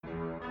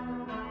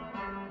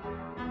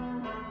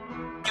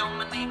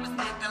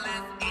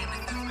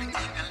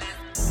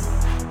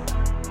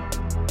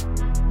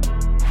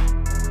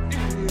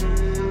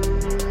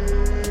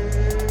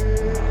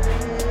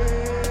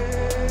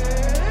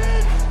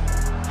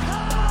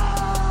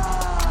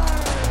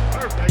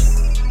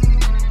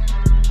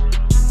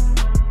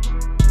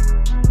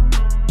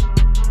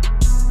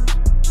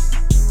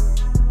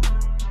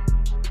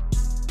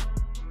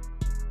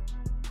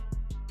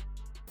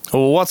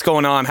What's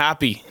going on?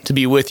 Happy to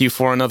be with you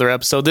for another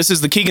episode. This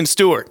is the Keegan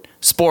Stewart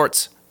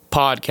Sports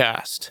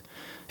Podcast.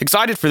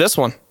 Excited for this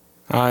one.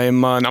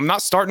 I'm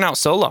not starting out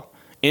solo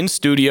in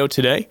studio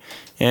today,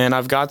 and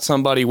I've got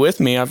somebody with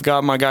me. I've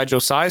got my guy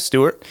Josiah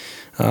Stewart,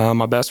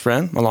 my best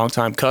friend, my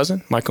longtime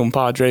cousin, my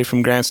compadre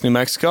from Grants, New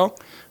Mexico.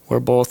 We're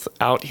both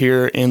out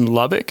here in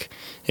Lubbock.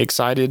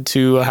 Excited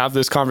to have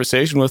this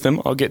conversation with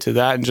him. I'll get to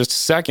that in just a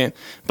second.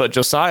 But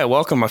Josiah,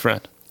 welcome, my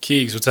friend.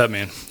 Keegs, what's up,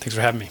 man? Thanks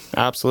for having me.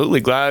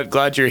 Absolutely.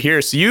 Glad you're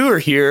here. So you are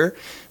here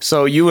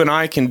so you and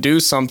I can do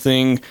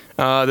something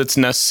that's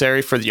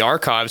necessary for the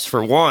archives,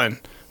 for one.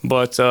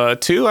 But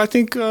two, I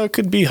think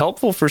could be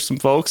helpful for some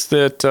folks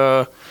that,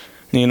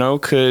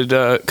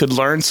 could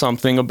learn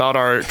something about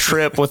our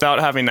trip without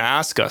having to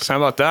ask us. How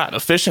about that?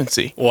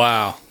 Efficiency.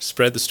 Wow.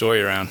 Spread the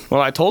story around.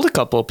 Well, I told a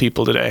couple of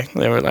people today.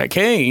 They were like,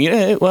 hey,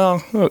 yeah,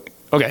 well,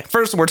 okay.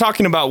 First, we're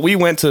talking about we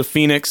went to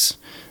Phoenix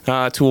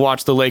to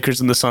watch the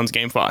Lakers and the Suns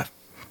Game 5.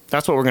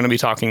 That's what we're going to be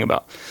talking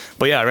about.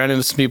 But yeah, I ran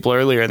into some people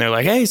earlier, and they're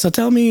like, "Hey, so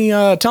tell me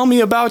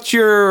about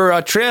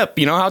your trip.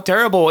 You know how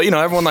terrible. You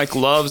know, everyone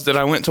loves that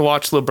I went to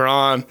watch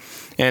LeBron,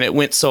 and it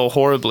went so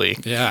horribly.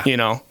 Yeah. You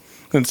know."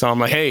 And so I'm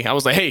like,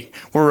 "Hey,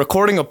 we're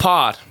recording a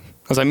pod." I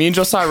was like, "Me and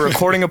Josiah are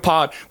recording a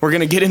pod. We're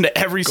going to get into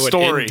every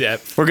story.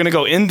 We're going to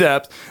go in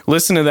depth.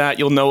 Listen to that.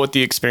 You'll know what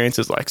the experience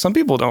is like." Some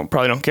people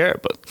probably don't care,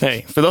 but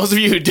hey, for those of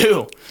you who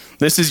do,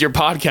 this is your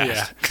podcast.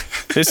 Yeah.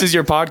 This is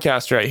your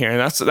podcast right here, and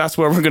that's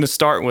where we're going to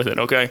start with it,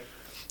 okay?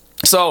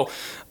 So,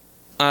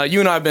 you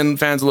and I have been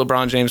fans of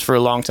LeBron James for a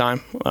long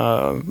time.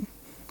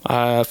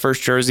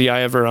 First jersey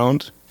I ever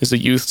owned is a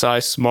youth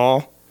size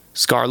small,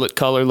 scarlet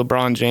color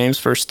LeBron James,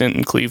 first stint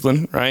in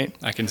Cleveland, right?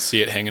 I can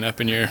see it hanging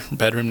up in your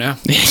bedroom now.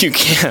 You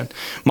can.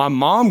 My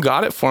mom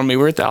got it for me.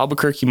 We were at the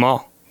Albuquerque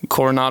Mall,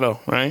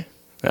 Coronado, right?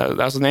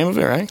 That's the name of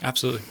it, right?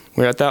 Absolutely.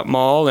 We were at that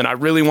mall, and I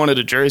really wanted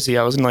a jersey.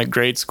 I was in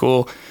grade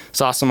school,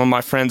 saw some of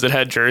my friends that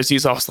had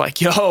jerseys. I was like,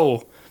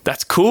 yo,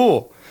 that's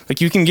cool.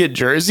 You can get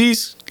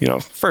jerseys,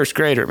 first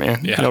grader,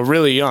 man, yeah.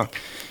 Really young.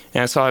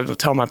 And so I would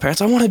tell my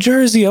parents, I want a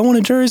jersey.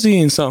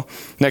 And so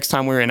next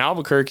time we were in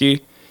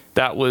Albuquerque,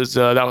 that was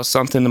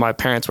something that my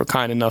parents were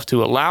kind enough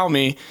to allow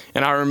me.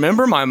 And I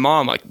remember my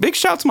mom, big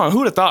shout to my, who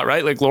would have thought,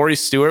 right? Lori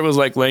Stewart was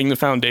laying the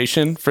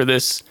foundation for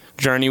this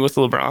journey with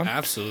LeBron.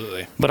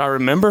 Absolutely. But I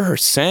remember her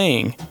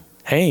saying,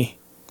 hey,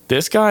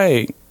 this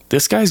guy's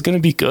going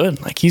to be good.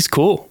 He's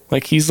cool.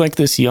 He's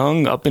this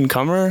young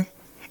up-and-comer.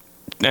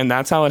 And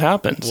that's how it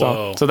happened.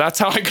 So that's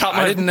how I got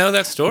my... I didn't know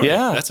that story.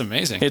 Yeah. That's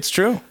amazing. It's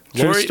true.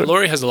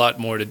 Lori has a lot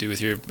more to do with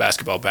your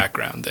basketball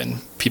background than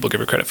people give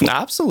her credit for.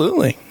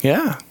 Absolutely.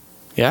 Yeah.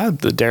 Yeah,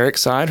 the Derrick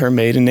side, her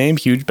maiden name,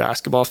 huge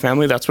basketball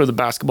family. That's where the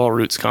basketball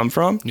roots come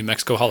from. New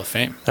Mexico Hall of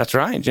Fame. That's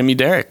right. Jimmy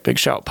Derrick, big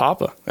shout,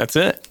 Papa. That's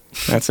it.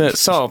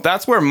 So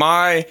that's where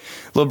my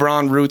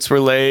LeBron roots were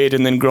laid.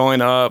 And then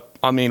growing up,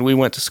 we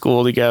went to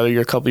school together.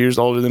 You're a couple years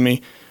older than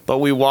me. But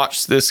we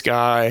watched this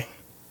guy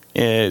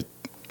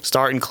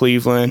start in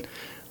Cleveland,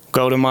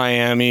 go to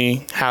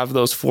Miami, have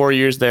those 4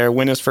 years there,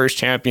 win his first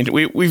championship.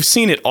 We've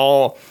seen it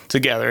all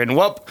together. And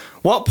what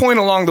point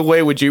along the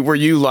way were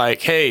you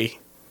like, hey,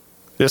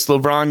 this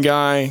LeBron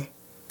guy,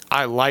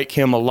 I like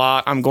him a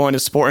lot. I'm going to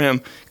support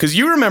him. Because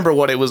you remember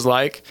what it was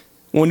like.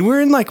 When we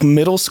were in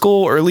middle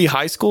school, early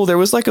high school, there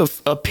was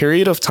a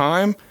period of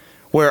time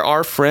where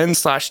our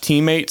friends /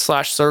 teammates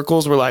 /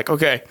 circles were like,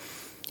 okay,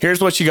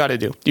 here's what you got to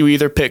do. You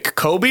either pick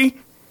Kobe,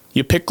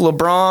 you pick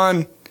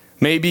LeBron,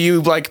 maybe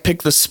you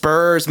pick the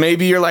Spurs,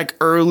 maybe you're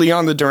early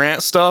on the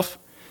Durant stuff.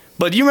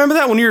 But do you remember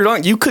that when you were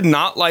young? You could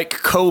not like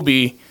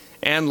Kobe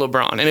and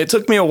LeBron. And it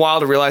took me a while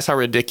to realize how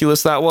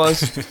ridiculous that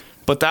was.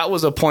 But that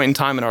was a point in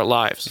time in our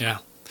lives. Yeah.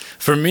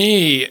 For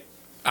me,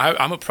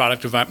 I'm a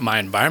product of my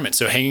environment.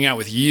 So hanging out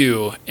with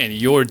you and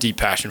your deep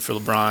passion for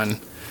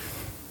LeBron,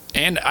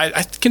 and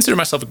I consider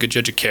myself a good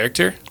judge of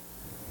character.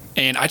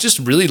 And I just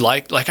really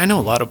like I know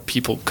a lot of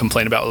people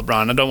complain about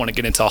LeBron. I don't want to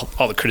get into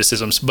all the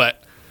criticisms,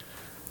 but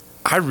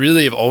I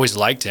really have always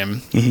liked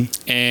him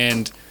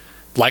and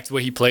liked the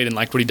way he played and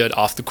liked what he did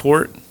off the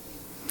court.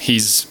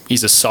 He's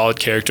a solid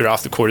character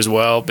off the court as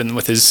well. Been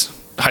with his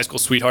high school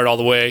sweetheart all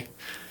the way,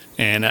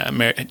 and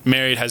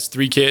married, has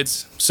 3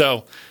 kids.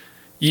 So,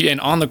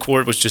 and on the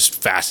court was just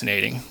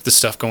fascinating. The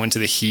stuff going to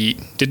the Heat.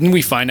 Didn't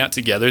we find out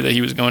together that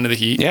he was going to the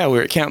Heat? Yeah, we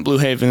were at Camp Blue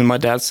Haven, and my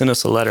dad sent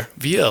us a letter.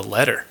 Via a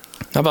letter.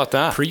 How about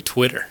that?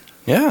 Pre-Twitter.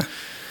 Yeah.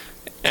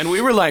 And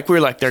we were like,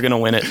 they're going to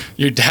win it.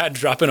 Your dad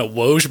dropping a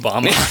Woj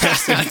bomb on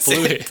us in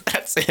Blue Haven.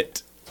 That's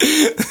it.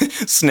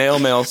 Snail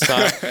mail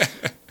style.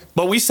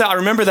 But I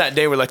remember that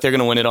day, we're like, they're going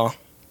to win it all.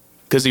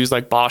 Because he was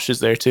like, Bosch is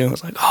there too. I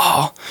was like,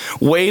 oh,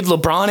 Wade,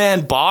 LeBron,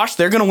 and Bosch,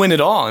 they're going to win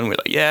it all. And we're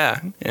like, yeah.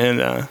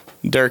 And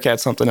Dirk had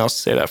something else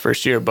to say that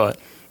first year, but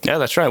yeah,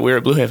 that's right. We were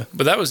at Blue Haven.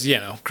 But that was,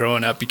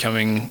 growing up,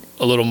 becoming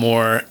a little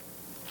more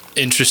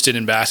interested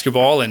in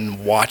basketball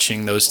and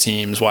watching those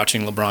teams,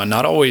 watching LeBron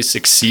not always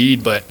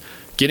succeed, but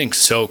getting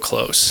so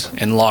close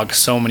and log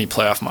so many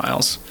playoff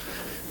miles.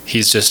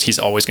 He's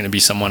always going to be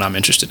someone I'm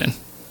interested in.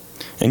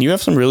 And you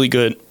have some really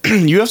good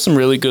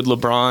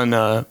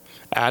LeBron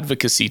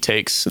advocacy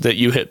takes that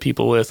you hit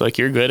people with. Like,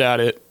 you're good at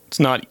it. It's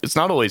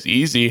not always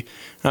easy.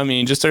 I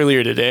mean, just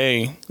earlier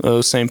today,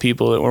 those same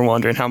people that were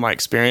wondering how my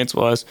experience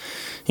was,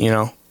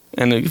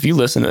 and if you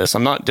listen to this,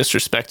 I'm not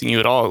disrespecting you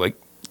at all. Like,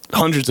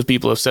 hundreds of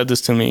people have said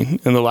this to me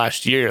in the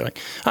last year. Like,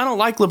 I don't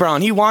like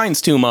LeBron. He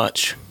whines too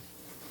much.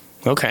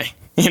 Okay.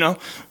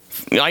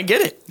 I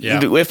get it.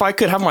 Yeah. If I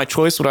could have my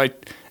choice, would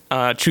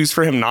I choose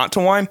for him not to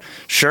whine?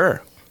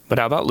 Sure. But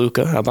how about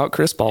Luka? How about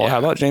Chris Paul? How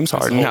about James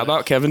Harden? How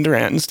about Kevin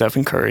Durant and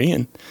Stephen Curry?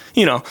 And,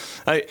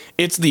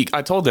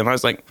 I told them, I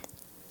was like,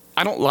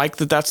 I don't like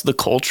that that's the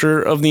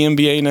culture of the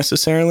NBA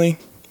necessarily.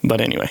 But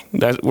anyway,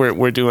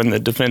 we're doing the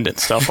defendant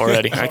stuff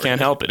already. I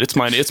can't help it. It's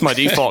my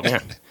default,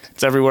 man.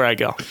 It's everywhere I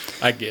go.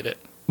 I get it.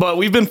 But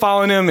we've been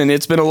following him, and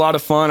it's been a lot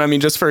of fun. I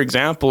mean, just for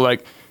example,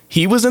 like,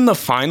 he was in the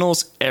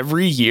finals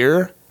every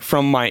year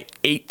from my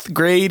 8th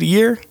grade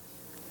year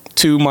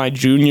to my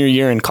junior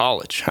year in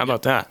college. How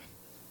about that?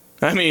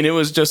 I mean, it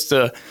was just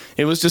a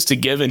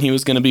given he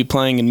was going to be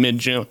playing in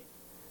mid-June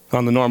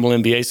on the normal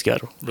NBA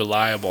schedule.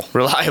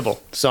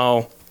 Reliable.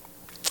 So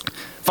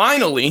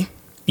finally,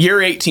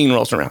 year 18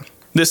 rolls around.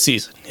 This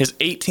season, his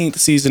 18th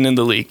season in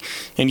the league,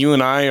 and you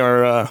and I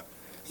are,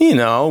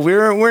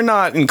 we're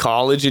not in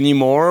college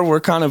anymore. We're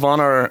kind of on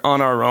our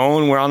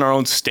own. We're on our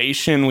own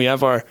station. We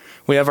have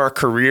our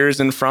careers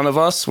in front of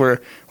us. We're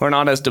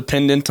not as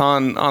dependent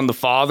on the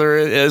father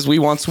as we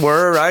once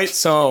were, right?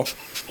 So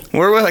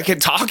we're like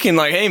talking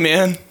like, hey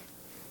man,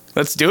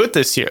 let's do it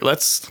this year.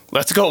 Let's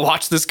go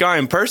watch this guy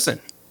in person.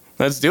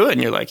 Let's do it.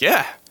 And you're like,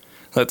 yeah,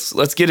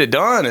 let's get it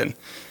done. And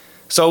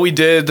so we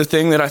did the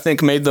thing that I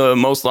think made the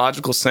most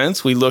logical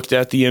sense. We looked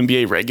at the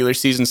NBA regular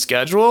season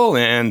schedule,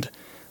 and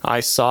I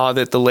saw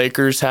that the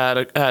Lakers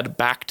had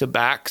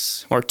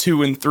back-to-backs or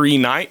 2 and 3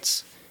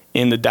 nights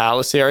in the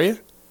Dallas area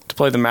to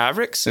play the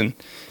Mavericks. And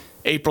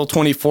April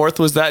 24th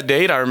was that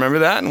date. I remember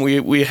that, and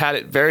we had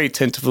it very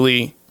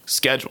tentatively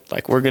scheduled.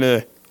 Like, we're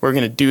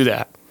gonna do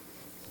that.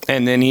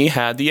 And then he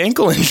had the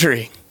ankle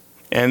injury,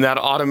 and that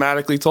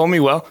automatically told me,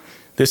 well,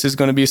 this is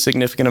going to be a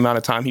significant amount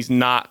of time he's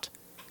not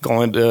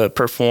going to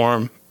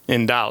perform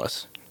in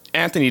Dallas.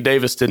 Anthony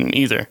Davis didn't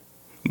either,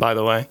 by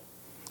the way.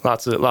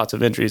 Lots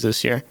of injuries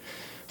this year.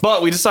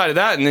 But we decided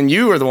that, and then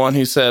you were the one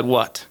who said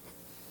what?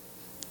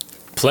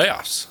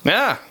 Playoffs.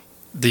 Yeah.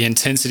 The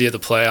intensity of the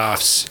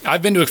playoffs.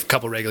 I've been to a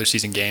couple regular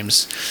season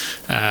games,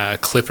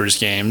 Clippers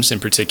games in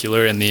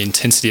particular, and the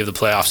intensity of the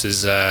playoffs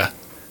is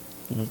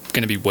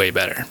going to be way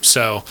better.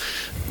 So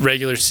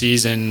regular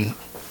season,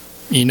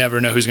 you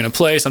never know who's going to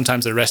play.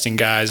 Sometimes they're resting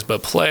guys,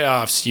 but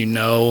playoffs,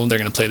 they're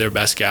going to play their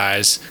best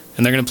guys,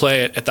 and they're going to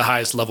play it at the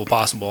highest level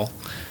possible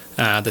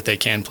that they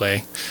can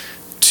play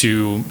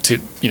to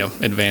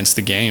advance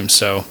the game.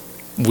 So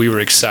we were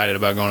excited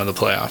about going to the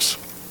playoffs.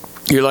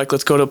 You're like,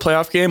 let's go to a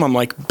playoff game? I'm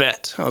like,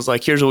 bet. I was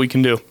like, here's what we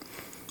can do.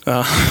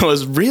 It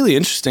was really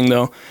interesting,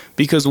 though,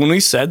 because when we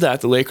said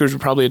that, the Lakers were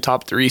probably a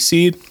top 3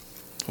 seed.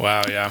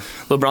 Wow, yeah.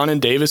 LeBron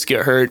and Davis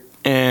get hurt,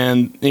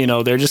 and,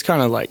 they're just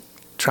kind of like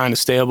trying to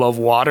stay above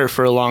water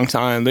for a long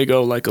time. They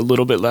go like a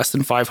little bit less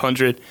than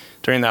 500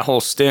 during that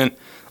whole stint.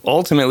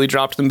 Ultimately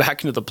dropped them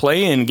back into the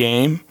play-in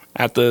game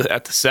at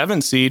the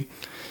 7 seed,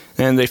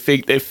 and they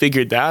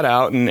figured that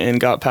out and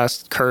got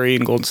past Curry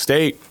and Golden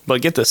State.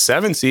 But get the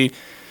 7 seed.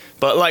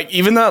 But like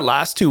even that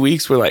last 2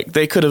 weeks were like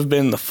they could have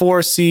been the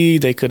 4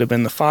 seed, they could have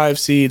been the 5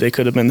 seed, they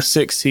could have been the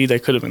 6 seed, they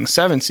could have been the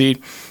 7 seed.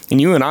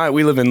 And you and I,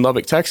 we live in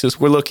Lubbock, Texas.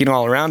 We're looking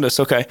all around us.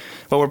 Okay,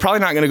 but we're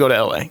probably not going to go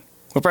to LA.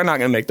 We're probably not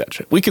going to make that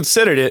trip. We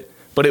considered it,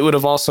 but it would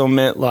have also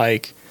meant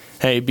like,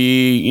 hey,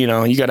 you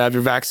got to have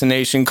your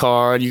vaccination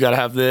card, you got to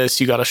have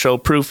this, you got to show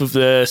proof of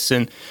this,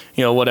 and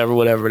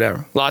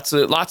whatever. Lots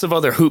of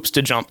other hoops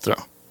to jump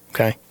through.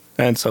 Okay.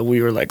 And so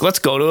we were like, let's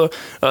go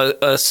to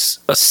a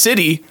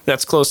city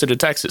that's closer to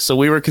Texas. So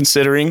we were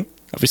considering,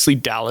 obviously,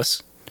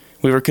 Dallas.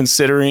 We were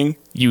considering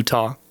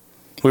Utah.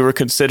 We were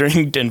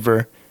considering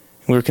Denver.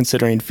 We were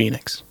considering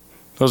Phoenix.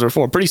 Those were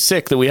 4. Pretty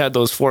sick that we had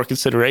those 4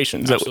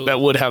 considerations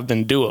that would have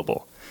been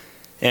doable.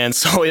 And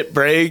so it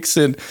breaks.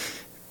 And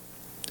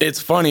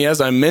it's funny, as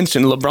I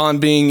mentioned,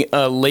 LeBron being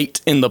late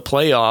in the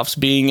playoffs,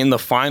 being in the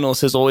finals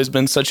has always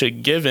been such a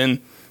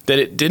given that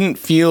it didn't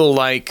feel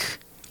like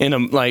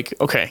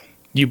okay,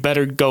 you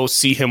better go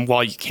see him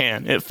while you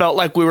can. It felt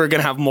like we were going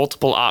to have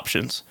multiple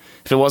options.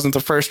 If it wasn't the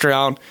first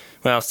round,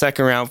 well,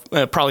 second round,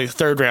 probably the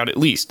third round at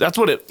least. That's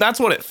what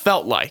it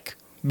felt like,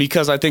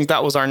 because I think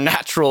that was our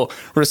natural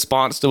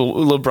response to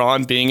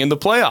LeBron being in the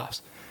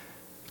playoffs.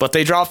 But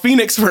they draw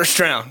Phoenix first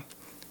round,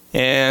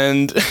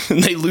 and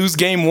they lose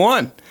game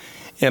 1.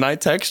 And I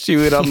text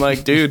you, and I'm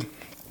like, dude,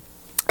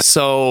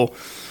 so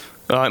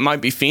it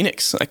might be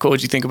Phoenix. Like, what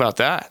would you think about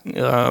that?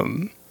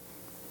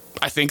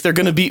 I think they're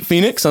going to beat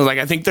Phoenix. I was like,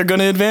 I think they're going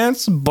to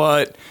advance,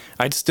 but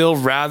I'd still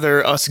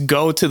rather us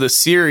go to the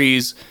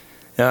series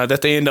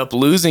that they end up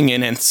losing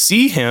in and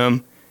see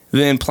him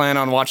than plan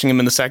on watching him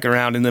in the second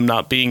round and them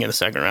not being in the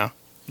second round.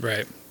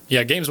 Right.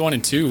 Yeah, games 1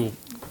 and 2,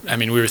 I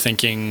mean, we were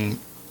thinking,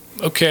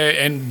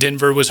 okay, and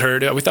Denver was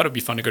hurt. We thought it would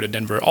be fun to go to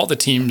Denver. All the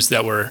teams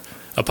that were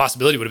a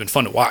possibility would have been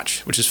fun to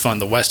watch, which is fun.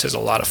 The West has a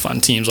lot of fun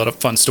teams, a lot of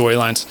fun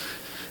storylines.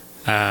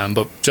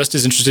 But just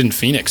as interested in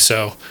Phoenix,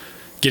 so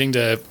getting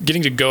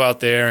to go out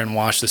there and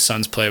watch the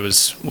Suns play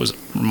was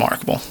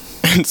remarkable.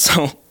 And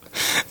so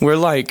we're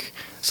like,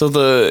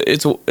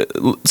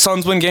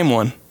 Suns win game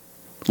 1,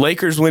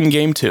 Lakers win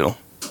game 2,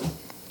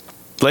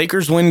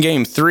 Lakers win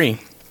game 3.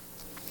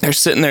 They're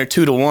sitting there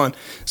 2-1.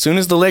 As soon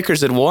as the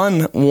Lakers had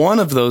won one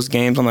of those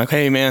games, I'm like,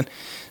 hey man,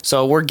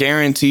 so we're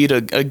guaranteed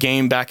a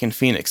game back in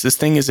Phoenix. This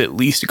thing is at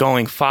least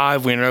going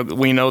 5.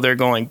 We know they're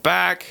going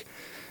back.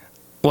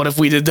 What if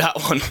we did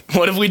that one?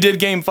 What if we did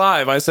game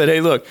 5? I said,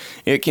 hey, look,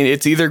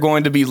 it's either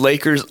going to be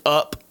Lakers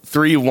up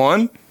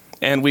 3-1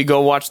 and we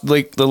go watch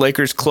the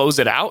Lakers close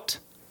it out,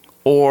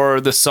 or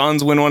the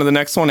Suns win one of the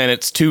next one and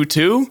it's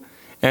 2-2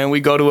 and we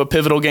go to a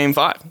pivotal game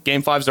 5.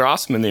 Game 5s are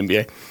awesome in the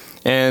NBA.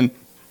 And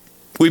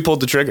we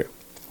pulled the trigger.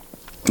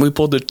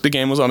 The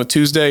game was on a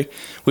Tuesday.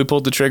 We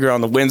pulled the trigger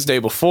on the Wednesday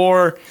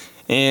before,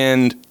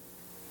 and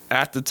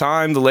at the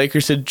time, the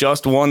Lakers had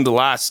just won the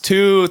last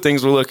 2.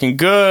 Things were looking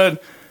good,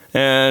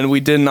 and we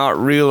did not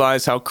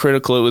realize how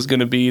critical it was going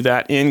to be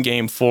that in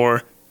game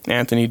 4,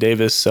 Anthony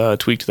Davis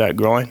tweaked that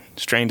groin,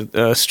 strained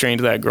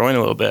that groin a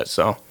little bit.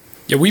 So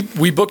yeah,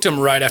 we booked him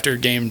right after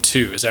game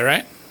 2. Is that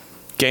right?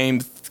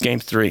 Game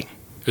 3. It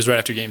was right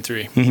after game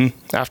 3.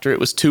 Mm-hmm. After it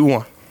was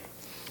 2-1.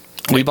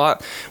 We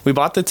bought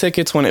the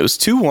tickets when it was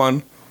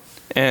 2-1,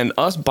 and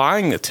us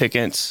buying the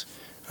tickets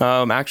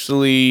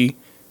actually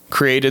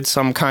created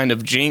some kind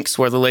of jinx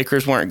where the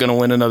Lakers weren't going to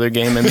win another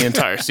game in the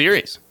entire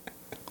series.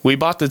 We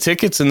bought the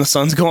tickets, and the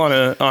Suns go on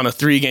a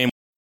 3-game.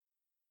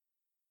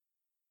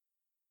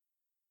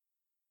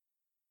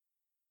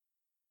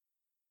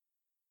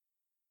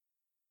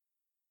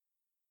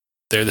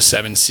 They're the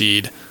 7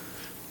 seed.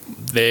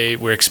 They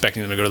were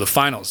expecting them to go to the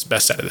finals,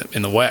 best side of them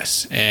in the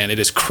West, and it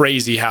is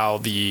crazy how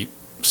the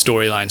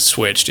storyline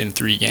switched in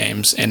 3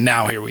 games, and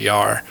now here we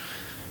are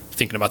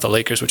thinking about the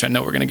Lakers, which I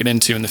know we're going to get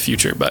into in the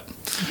future. But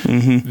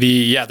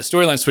the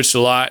storyline switched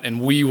a lot,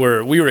 and we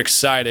were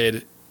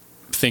excited,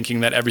 thinking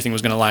that everything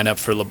was going to line up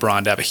for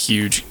LeBron to have a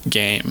huge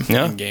game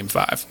in Game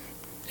 5.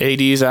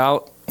 AD's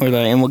out,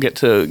 and we'll get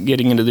to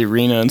getting into the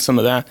arena and some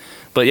of that.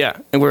 But yeah,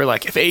 and we're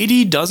like, if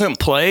AD doesn't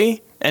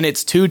play and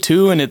it's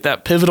 2-2 and at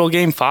that pivotal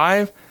Game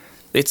 5.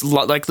 It's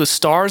like the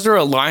stars are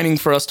aligning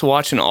for us to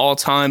watch an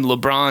all-time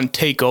LeBron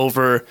take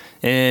over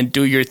and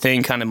do your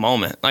thing kind of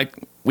moment. Like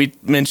we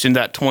mentioned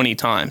that 20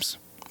 times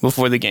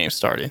before the game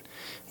started.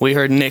 We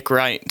heard Nick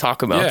Wright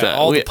talk about that.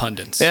 All the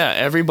pundits. Yeah,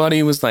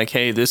 everybody was like,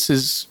 hey, this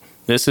is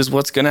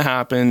what's going to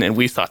happen. And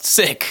we thought,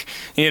 sick.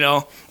 We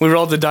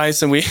rolled the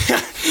dice and we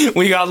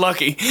got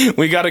lucky.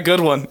 We got a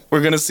good one.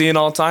 We're going to see an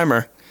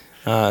all-timer.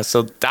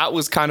 So that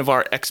was kind of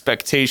our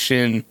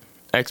expectation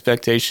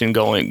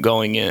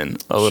going in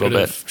a little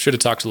bit. Should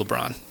have talked to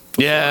LeBron.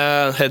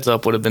 Yeah, heads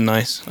up would have been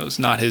nice. It was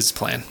not his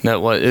plan.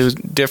 No, it was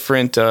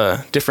different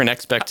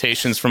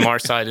expectations from our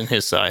side and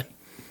his side.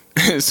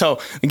 So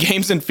the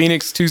game's in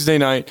Phoenix Tuesday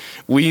night.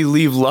 We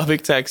leave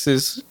Lubbock,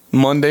 Texas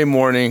Monday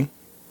morning,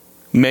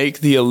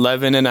 make the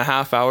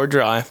 11.5-hour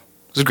drive.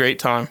 It was a great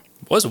time.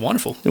 It was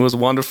wonderful. It was a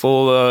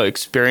wonderful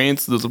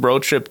experience. The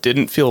road trip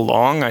didn't feel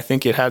long. I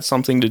think it had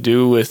something to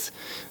do with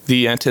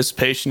the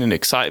anticipation and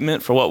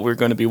excitement for what we're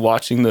going to be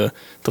watching the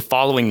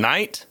following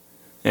night.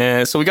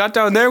 And so we got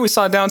down there. We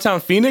saw downtown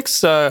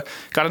Phoenix. Got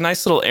a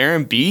nice little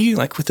Airbnb,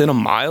 like within a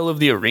mile of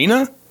the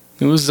arena.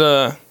 It was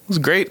a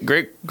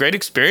great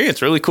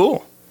experience. Really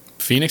cool.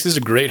 Phoenix is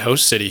a great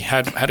host city.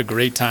 Had a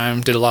great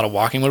time. Did a lot of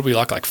walking. What did we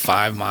walk, like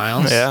 5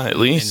 miles? Yeah, at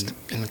least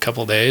in a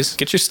couple of days.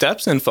 Get your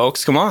steps in,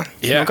 folks. Come on.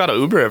 Yeah, you don't got to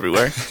Uber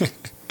everywhere.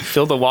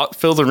 Fill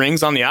the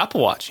rings on the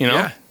Apple Watch.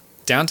 Yeah.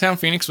 Downtown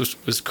Phoenix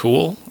was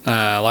cool.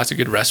 Lots of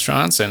good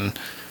restaurants and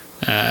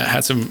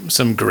had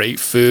some great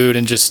food,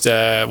 and just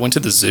went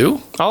to the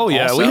zoo. Oh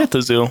yeah, also. We hit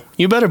the zoo.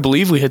 You better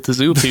believe we hit the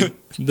zoo, Pete.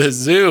 The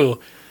zoo.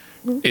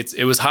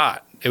 It was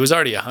hot. It was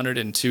already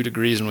 102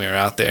 degrees when we were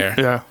out there.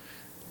 Yeah.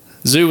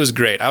 Zoo was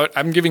great.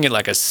 I'm giving it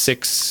like a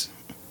 6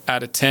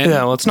 out of 10.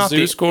 Yeah, well, it's not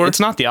zoo score. It's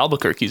not the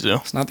Albuquerque Zoo.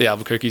 It's not the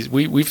Albuquerque.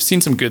 We've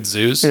seen some good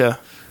zoos. Yeah.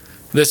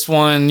 This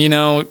one,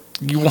 I'll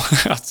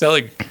tell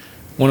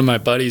one of my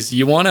buddies,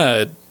 you want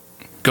to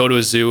go to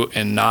a zoo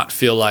and not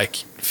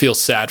feel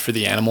sad for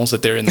the animals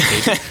that they're in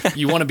the cage.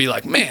 You want to be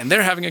like, man,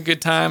 they're having a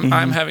good time.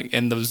 Mm-hmm.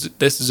 And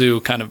this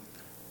zoo kind of,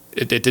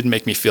 it didn't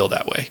make me feel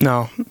that way.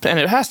 No, and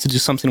it has to do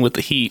something with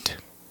the heat.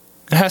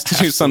 It has to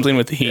do something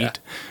with the heat. Yeah.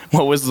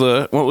 What was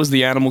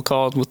the animal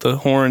called with the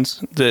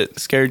horns that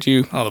scared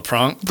you? Oh, the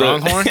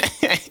pronghorn?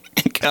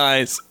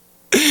 Guys,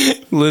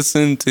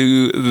 listen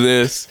to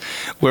this.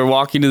 We're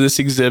walking to this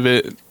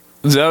exhibit.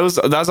 Is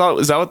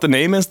that what the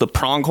name is? The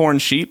pronghorn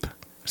sheep?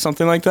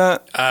 something like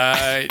that.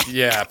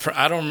 Yeah,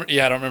 I don't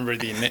remember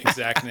the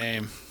exact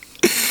name.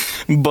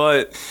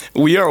 But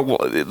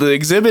the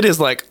exhibit is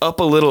like up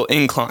a little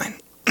incline.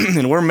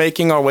 And we're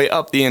making our way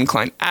up the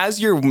incline.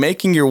 As you're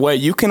making your way,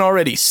 you can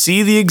already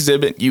see the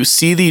exhibit. You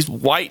see these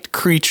white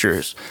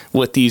creatures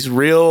with these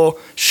real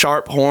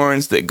sharp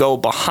horns that go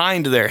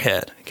behind their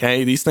head.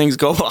 Okay, these things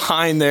go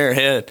behind their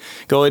head.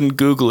 Go ahead and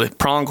Google it.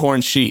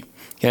 Pronghorn sheep.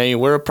 Okay,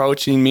 we're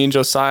approaching, me and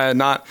Josiah,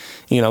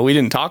 we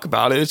didn't talk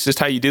about it. It's just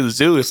how you do the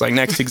zoo. It's like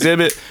next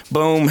exhibit,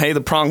 boom, hey,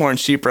 the pronghorn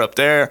sheep are up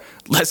there.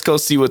 Let's go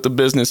see what the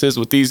business is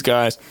with these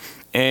guys.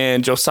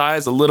 And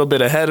Josiah's a little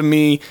bit ahead of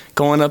me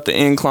going up the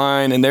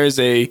incline, and there's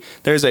a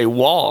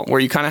wall where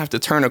you kind of have to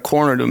turn a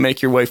corner to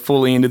make your way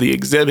fully into the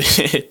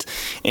exhibit.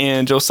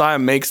 And Josiah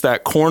makes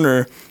that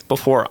corner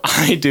before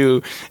I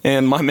do,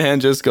 and my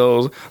man just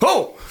goes,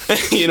 "Oh!"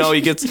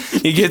 He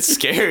gets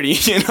scared. He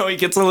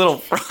gets a little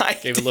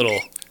fright. Gave a little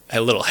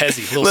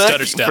hezzy, a little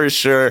stutter step. For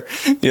sure.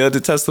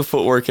 To test the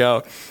footwork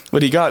out.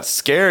 But he got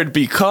scared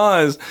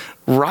because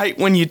right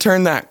when you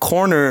turn that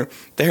corner,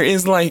 there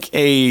is like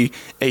a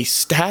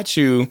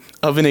statue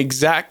of an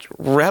exact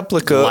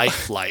replica.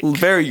 Lifelike.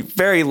 Very,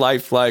 very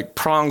lifelike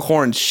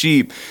pronghorn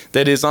sheep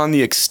that is on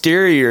the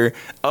exterior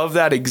of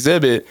that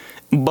exhibit.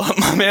 But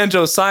my man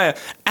Josiah,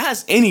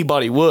 as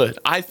anybody would,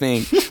 I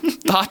think,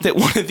 thought that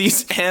one of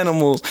these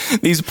animals,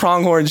 these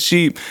pronghorn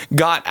sheep,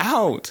 got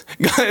out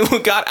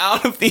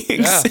of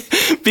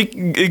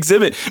the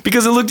exhibit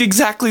because it looked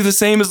exactly the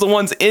same as the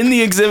ones in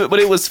the exhibit, but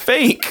it was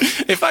fake.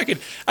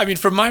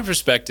 From my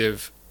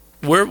perspective,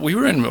 we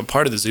were in a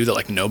part of the zoo that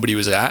like nobody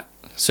was at.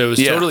 So it was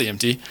totally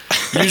empty.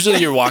 Usually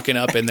you're walking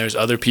up and there's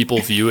other people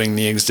viewing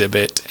the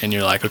exhibit and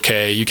you're like,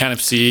 okay, you kind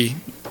of see...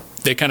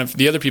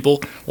 the other people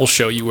will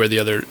show you where the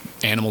other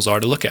animals are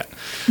to look at.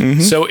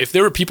 Mm-hmm. So if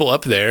there were people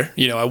up there,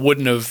 I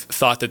wouldn't have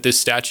thought that this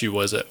statue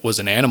was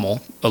an animal,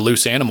 a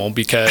loose animal,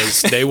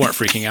 because they weren't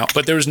freaking out.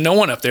 But there was no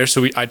one up there,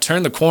 so I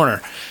turned the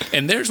corner,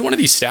 and there's one of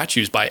these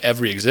statues by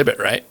every exhibit,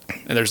 right?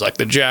 And there's like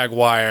the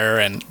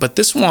jaguar, but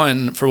this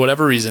one, for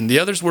whatever reason, the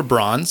others were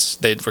bronze.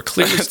 They were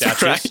clearly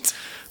statues. Right.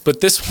 But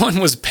this one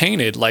was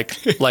painted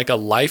like a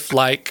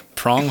lifelike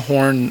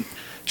pronghorn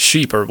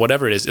sheep or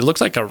whatever it is. It looks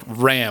like a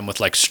ram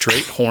with like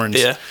straight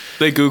horns. Yeah,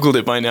 they Googled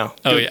it by now.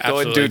 Oh yeah, go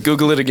ahead, dude.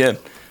 Google it again.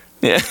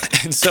 Yeah.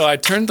 And so I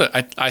turned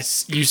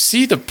you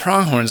see the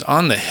pronghorns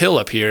on the hill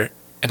up here,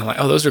 and I'm like,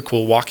 oh, those are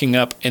cool. Walking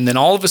up, and then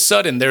all of a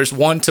sudden, there's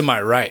one to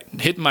my right,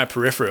 hitting my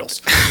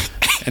peripherals,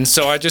 and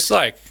so I just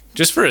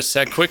for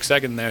a quick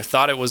second there,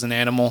 thought it was an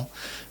animal.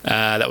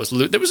 There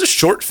was a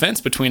short fence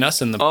between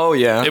us and the. Oh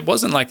yeah. It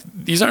wasn't like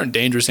these aren't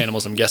dangerous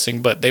animals, I'm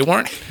guessing, but they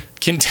weren't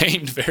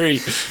contained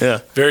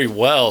very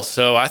well.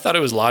 So I thought it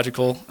was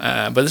logical.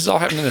 But this is all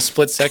happened in a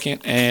split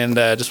second, and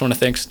just want to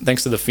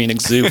thanks to the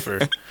Phoenix Zoo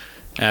for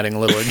adding a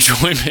little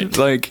enjoyment.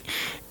 Like,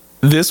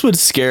 this would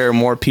scare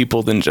more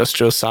people than just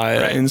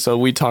Josiah. Right. And so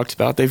we talked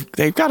about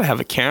they've got to have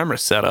a camera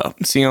set up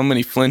and see how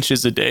many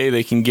flinches a day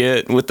they can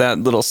get with that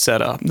little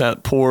setup,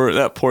 that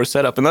poor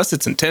setup. Unless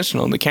it's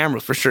intentional, and the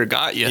camera for sure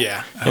got you.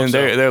 Yeah, and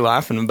they're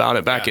laughing about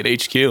it back at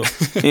HQ.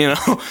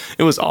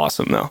 It was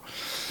awesome though.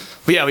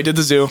 But yeah, we did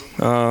the zoo.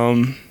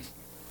 And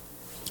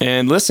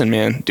listen,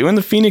 man, doing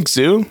the Phoenix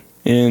Zoo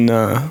on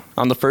the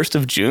 1st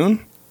of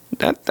June,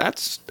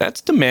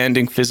 that's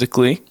demanding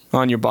physically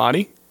on your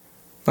body,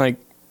 like.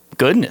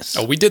 Goodness.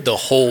 Oh, we did the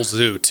whole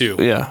zoo too.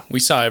 Yeah. We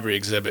saw every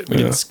exhibit. We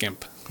didn't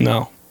skimp.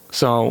 No.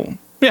 So,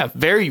 yeah,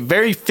 very,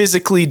 very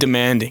physically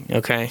demanding,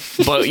 okay?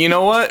 But you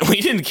know what?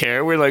 We didn't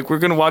care. We're like, we're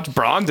going to watch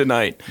Braun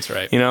tonight. That's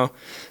right.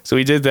 So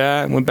we did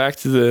that, went back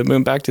to the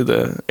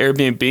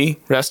Airbnb,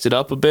 rested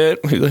up a bit,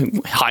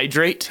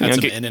 hydrate. Had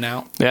some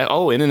In-N-Out.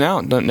 Yeah,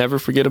 In-N-Out. Don't never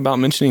forget about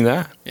mentioning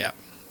that. Yeah.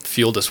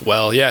 Fueled us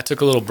well. Yeah,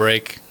 took a little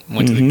break.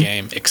 Went to the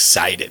game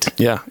excited.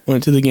 Yeah,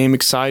 went to the game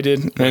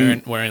excited.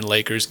 Wearing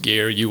Lakers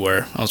gear. You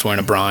were. I was wearing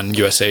a Braun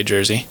USA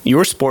jersey. You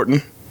were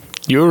sporting.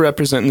 You were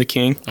representing the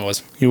king. I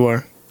was. You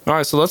were. All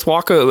right, so let's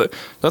walk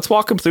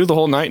them through the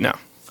whole night now.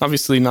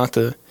 Obviously not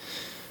the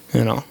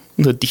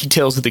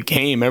details of the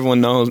game.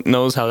 Everyone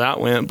knows how that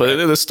went,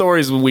 but the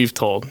stories we've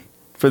told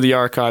for the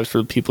archives, for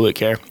the people that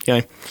care.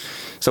 Okay,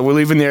 so we're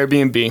leaving the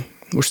Airbnb.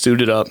 We're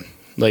suited up.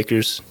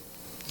 Lakers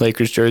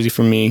jersey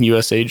for me.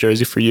 USA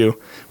jersey for you.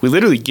 We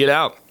literally get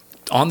out.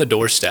 On the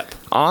doorstep.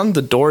 On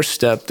the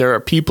doorstep, there are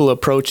people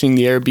approaching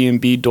the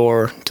Airbnb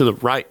door to the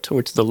right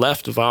or to the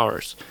left of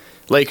ours.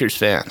 Lakers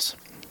fans.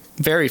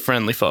 Very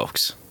friendly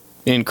folks.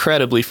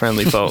 Incredibly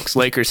friendly folks.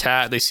 Lakers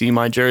hat. They see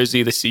my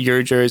jersey. They see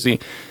your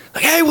jersey.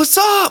 Like, hey, what's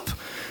up?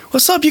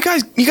 What's up? You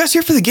guys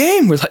here for the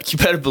game? We're like, you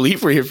better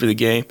believe we're here for the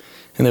game.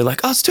 And they're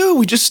like, us too.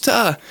 We just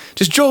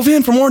drove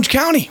in from Orange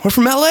County. We're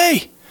from LA.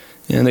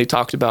 And they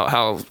talked about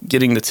how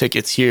getting the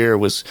tickets here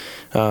was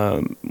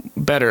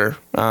better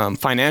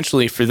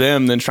financially for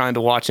them than trying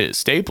to watch it at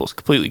Staples.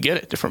 Completely get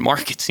it. Different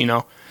markets,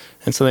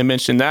 And so they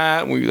mentioned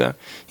that.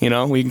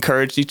 We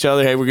encouraged each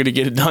other. Hey, we're going to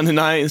get it done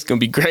tonight. It's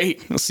going to be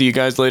great. We'll see you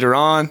guys later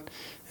on.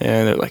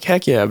 And they're like,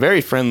 heck yeah,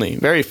 very friendly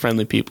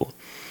people.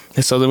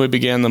 And so then we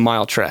began the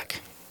mile trek.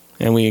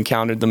 And we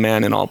encountered the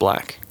man in all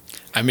black.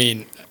 I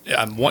mean,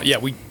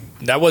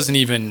 that wasn't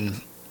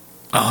even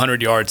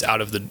 100 yards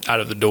out of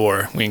the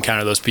door. We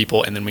encountered those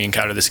people, and then we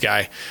encountered this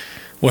guy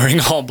wearing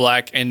all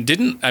black, and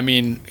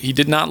he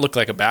did not look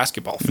like a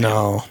basketball fan.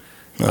 No.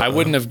 I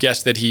wouldn't have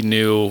guessed that he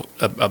knew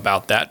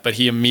about that, but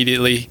he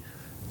immediately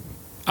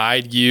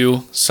eyed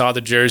you, saw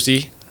the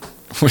jersey.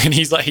 When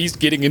he's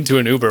getting into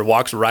an Uber,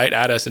 walks right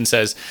at us and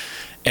says,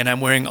 "And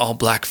I'm wearing all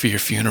black for your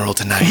funeral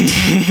tonight."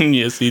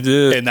 Yes, he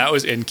did.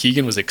 And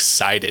Keegan was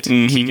excited.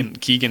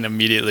 Keegan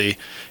immediately,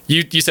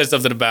 you said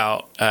something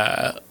about,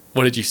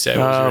 what did you say?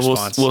 What was your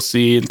response? We'll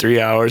see in 3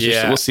 hours.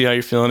 Yeah. We'll see how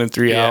you're feeling in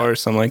 3 hours.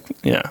 So I'm like,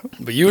 yeah.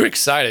 But you were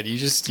excited.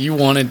 You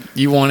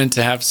wanted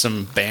to have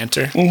some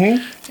banter,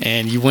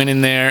 and you went in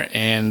there,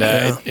 and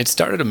it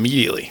started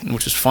immediately,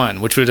 which was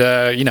fun, which was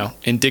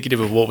indicative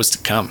of what was to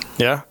come.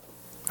 Yeah,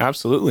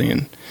 absolutely.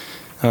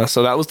 And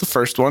so that was the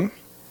first one,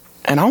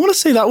 and I want to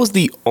say that was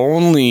the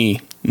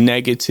only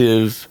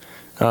negative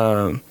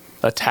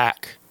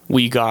attack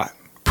we got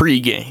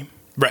pregame.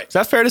 Right. Is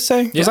that fair to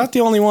say? Yeah. Was that the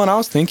only one? I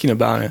was thinking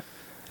about it.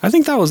 I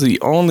think that was the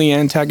only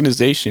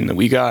antagonization that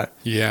we got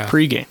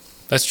pregame.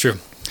 That's true.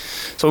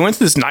 So we went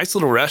to this nice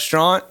little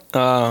restaurant,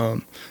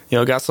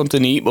 got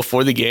something to eat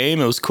before the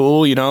game. It was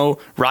cool,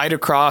 right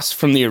across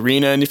from the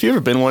arena. And if you've ever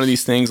been one of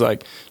these things,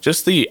 like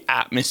just the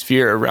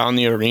atmosphere around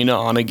the arena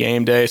on a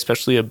game day,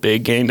 especially a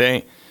big game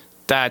day,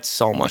 that's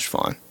so much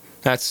fun.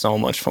 That's so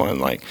much fun.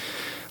 Like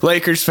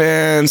Lakers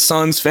fans,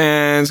 Suns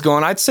fans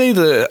going, I'd say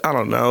the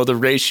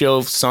ratio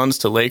of Suns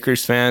to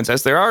Lakers fans,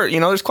 as there are,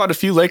 there's quite a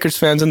few Lakers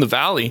fans in the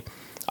Valley.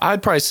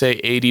 I'd probably say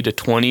 80 to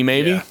 20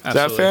 maybe. Yeah, is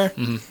that fair?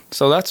 Mm-hmm.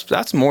 So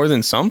that's more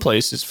than some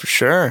places for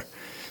sure.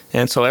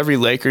 And so every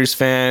Lakers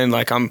fan,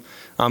 like I'm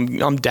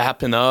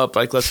dapping up,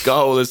 like let's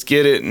go, let's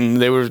get it.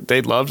 And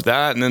they loved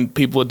that. And then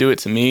people would do it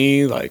to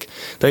me, like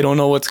they don't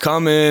know what's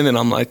coming. And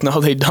I'm like, no,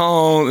 they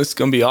don't. It's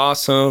gonna be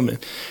awesome. And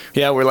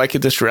yeah, we're like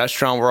at this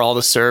restaurant where all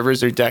the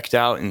servers are decked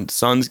out in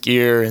Suns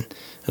gear, and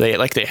they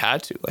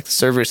had to. Like the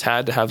servers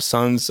had to have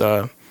Suns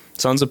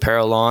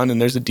apparel on, and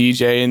there's a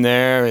DJ in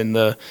there, and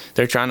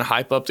they're trying to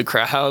hype up the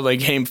crowd. Like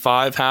Game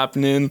 5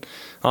 happening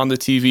on the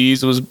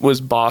TVs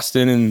was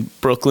Boston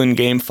and Brooklyn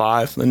Game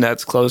 5. The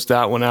Nets closed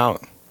that one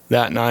out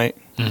that night.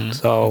 Mm-hmm.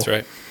 So that's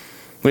right.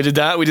 We did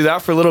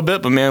that for a little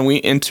bit, but man,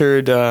 we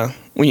entered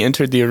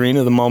the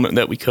arena the moment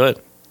that we could.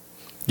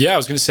 Yeah, I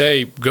was going to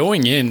say,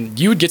 going in,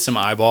 you would get some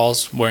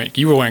eyeballs.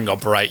 You were wearing a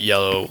bright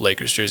yellow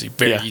Lakers jersey.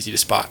 Very easy to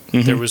spot.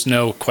 Mm-hmm. There was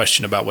no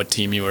question about what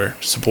team you were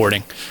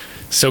supporting.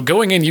 So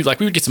going in, we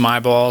would get some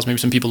eyeballs, maybe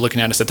some people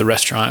looking at us at the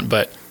restaurant,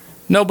 but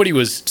nobody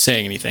was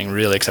saying anything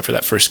really, except for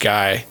that first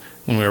guy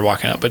when we were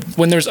walking up. But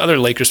when there's other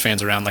Lakers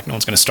fans around, like no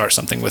one's going to start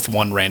something with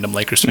one random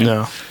Lakers fan.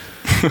 No.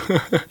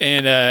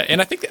 And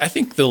I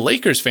think the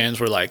Lakers fans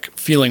were like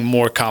feeling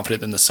more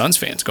confident than the Suns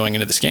fans going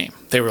into this game.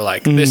 They were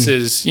like, this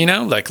is,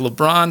 like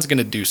LeBron's going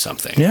to do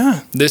something.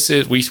 Yeah.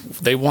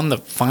 They won the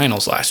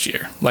finals last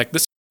year. Like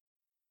this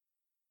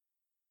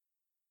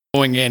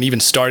going in, even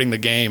starting the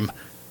game,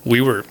 we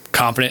were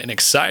confident and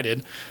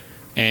excited,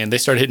 and they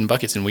started hitting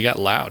buckets, and we got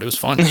loud. It was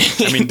fun.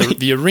 I mean,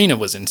 the arena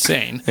was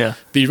insane. Yeah.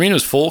 The arena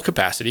was full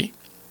capacity.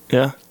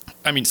 Yeah.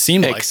 I mean,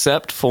 seemed like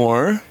except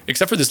for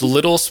this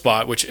little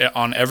spot, which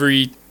on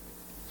every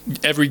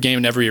game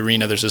in every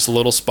arena, there's this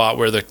little spot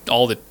where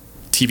all the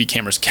TV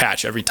cameras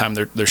catch every time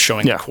they're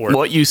showing the court.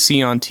 What you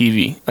see on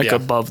TV,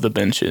 above the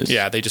benches.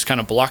 Yeah, they just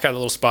kind of block out a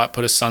little spot,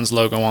 put a Suns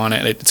logo on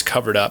it, it's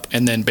covered up,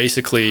 and then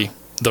basically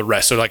the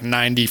rest, so like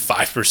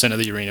 95% of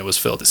the arena was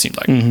filled, it seemed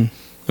like. Mm-hmm.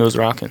 It was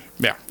rocking.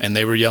 Yeah, and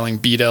they were yelling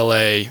 "Beat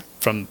LA"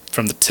 from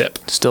the tip.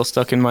 Still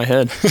stuck in my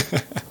head.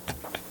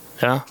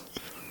 Yeah.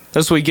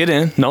 As we get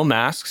in, no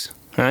masks,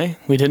 right?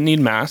 We didn't need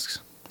masks.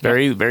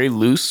 Very, very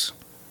loose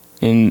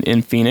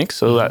in Phoenix,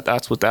 so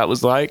that's what that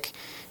was like.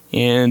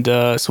 And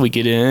so we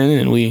get in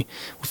and we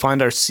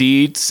find our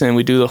seats and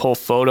we do the whole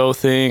photo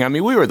thing. I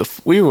mean, we were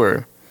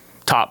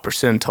top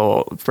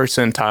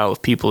percentile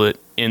of people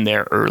in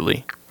there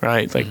early,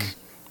 right? Like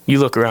you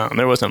look around,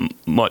 there wasn't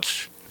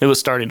much. It was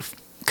starting to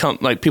come,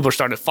 like people are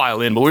starting to file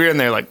in, but we were in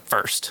there like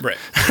first. Right.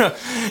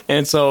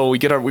 And so we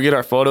get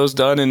our photos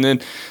done, and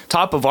then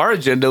top of our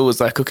agenda was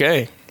like,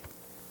 okay,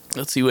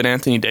 let's see what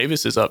Anthony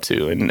Davis is up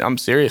to. And I'm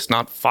serious,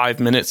 not 5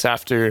 minutes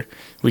after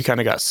we kind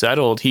of got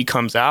settled, he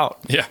comes out.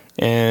 Yeah.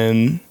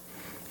 And,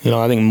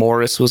 I think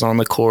Morris was on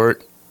the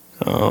court.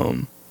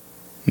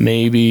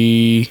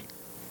 Maybe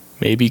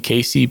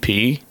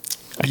KCP.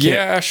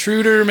 Yeah,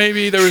 Schroeder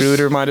maybe.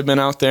 Schroeder might have been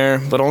out there,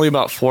 but only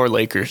about 4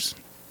 Lakers.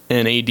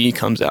 And AD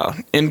comes out.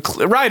 And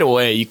right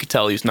away, you could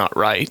tell he's not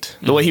right.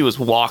 The way he was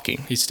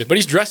walking. But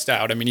he's dressed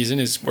out. I mean, he's in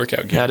his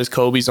workout gear. He had his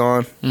Kobe's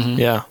on. Mm-hmm.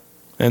 Yeah.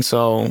 And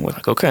so we're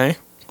like, okay,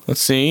 let's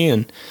see.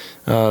 And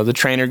the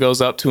trainer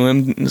goes up to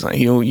him. He's like,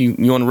 you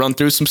want to run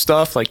through some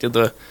stuff? Like did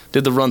the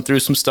run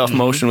through some stuff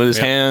motion with his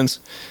hands.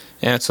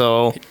 And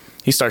so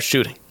he starts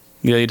shooting.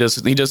 Yeah, he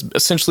does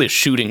essentially a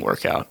shooting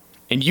workout.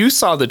 And you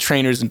saw the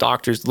trainers and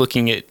doctors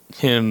looking at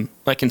him,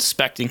 like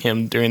inspecting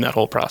him during that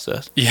whole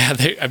process. Yeah,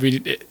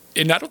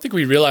 and I don't think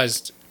we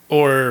realized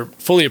or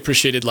fully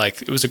appreciated,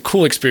 like, it was a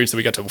cool experience that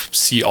we got to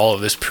see all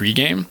of this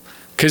pregame.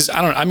 because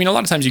I mean, a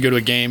lot of times you go to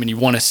a game and you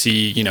want to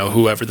see, you know,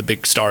 whoever the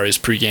big star is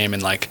pregame,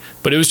 and like,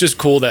 but it was just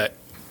cool that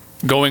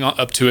going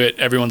up to it,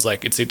 everyone's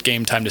like, it's a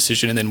game time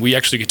decision, and then we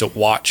actually get to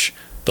watch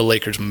the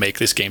Lakers make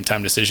this game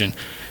time decision.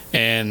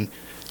 And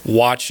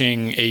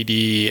watching AD,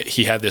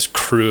 he had this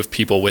crew of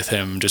people with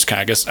him, just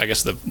kind of, I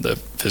guess the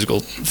physical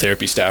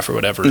therapy staff or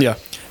whatever,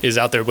 is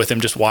out there with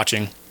him just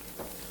watching.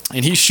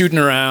 And he's shooting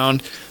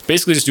around,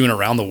 basically just doing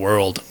around the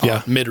world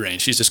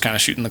mid-range. He's just kind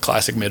of shooting the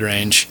classic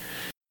mid-range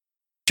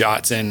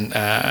shots and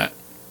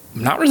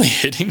not really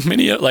hitting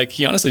many. Like,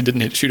 he honestly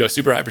didn't shoot a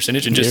super high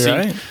percentage and just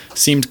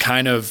seemed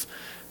kind of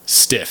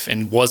stiff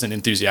and wasn't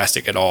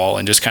enthusiastic at all,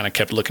 and just kind of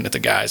kept looking at the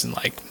guys and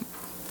like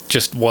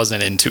just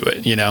wasn't into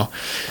it, you know.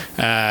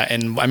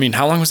 And I mean,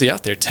 how long was he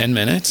out there? 10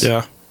 minutes?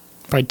 Yeah,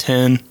 probably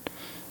 10.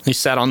 He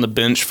sat on the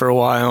bench for a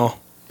while.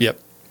 Yep.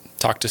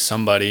 Talked to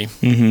somebody.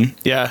 Mm-hmm.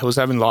 Yeah, I was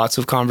having lots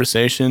of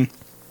conversation.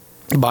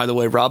 By the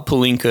way, Rob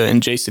Pelinka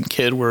and Jason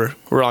Kidd were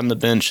on the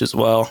bench as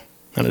well,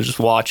 kind of just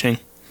watching.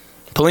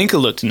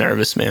 Pelinka looked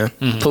nervous, man.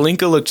 Mm-hmm.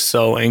 Pelinka looked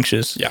so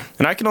anxious. Yeah.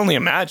 And I can only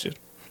imagine.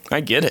 I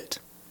get it.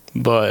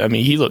 But, I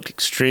mean, he looked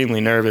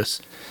extremely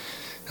nervous.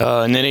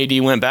 And then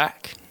AD went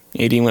back.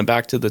 AD went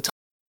back to the top.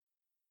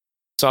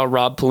 Saw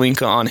Rob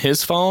Pelinka on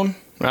his phone,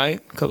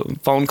 right?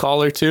 Phone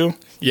call or two.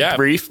 Yeah.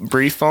 Brief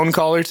phone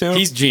call or two.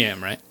 He's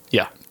GM, right?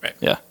 Yeah. Right.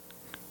 Yeah.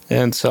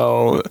 And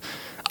so,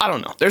 I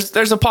don't know.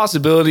 There's a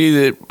possibility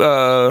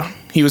that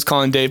he was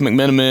calling Dave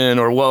McMenamin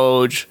or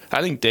Woj.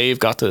 I think Dave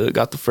got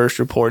the first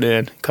report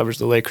in. Covers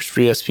the Lakers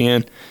for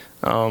ESPN.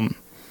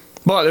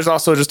 But there's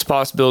also just a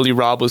possibility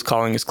Rob was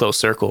calling his close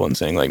circle and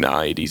saying, like,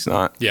 nah, AD's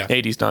not. Yeah.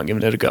 AD's not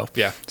giving it a go.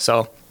 Yeah.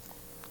 So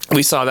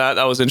we saw that.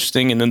 That was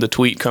interesting. And then the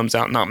tweet comes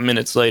out not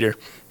minutes later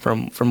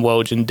from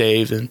Woj and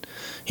Dave, and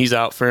he's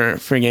out for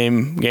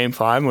game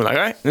 5. And we're like,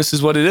 all right, this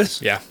is what it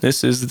is. Yeah.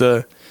 This is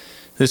the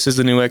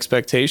new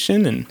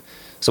expectation. And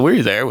so we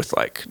were there with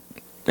like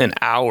an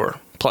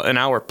hour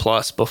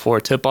plus before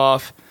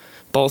tip-off.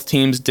 Both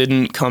teams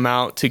didn't come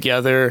out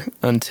together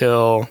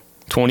until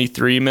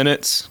 23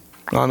 minutes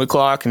on the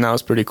clock, and that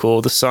was pretty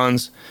cool. The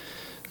Suns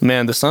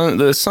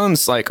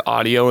like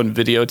audio and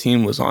video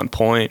team was on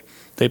point.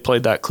 They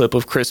played that clip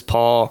of Chris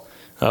Paul,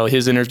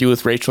 his interview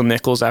with Rachel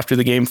Nichols after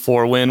the Game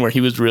 4 win, where he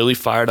was really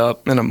fired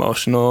up and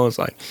emotional. It's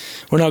like,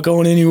 we're not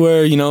going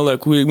anywhere, you know,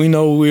 like we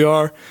know who we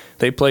are.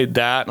 They played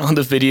that on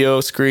the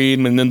video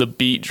screen, and then the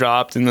beat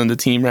dropped, and then the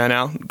team ran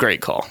out.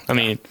 Great call. I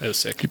mean, it was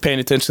sick. If you're paying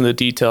attention to the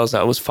details,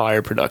 that was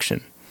fire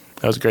production.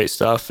 That was great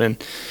stuff.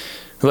 And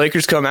the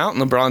Lakers come out,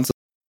 and LeBron's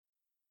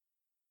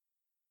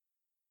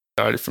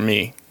started for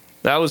me.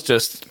 That was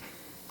just,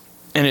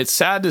 and it's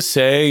sad to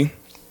say,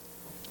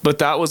 but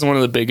that was one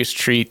of the biggest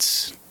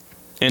treats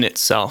in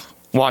itself.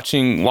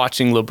 Watching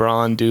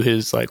LeBron do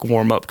his like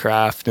warm up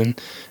craft and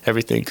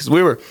everything, because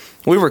we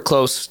were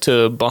close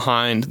to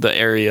behind the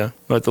area,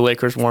 but the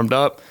Lakers warmed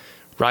up,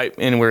 right,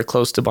 and we were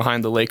close to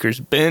behind the Lakers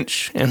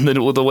bench. And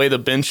the way the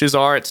benches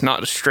are, it's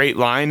not a straight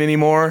line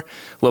anymore.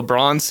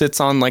 LeBron sits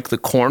on like the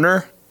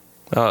corner.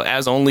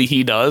 As only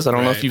he does. I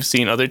don't know if you've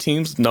seen other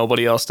teams.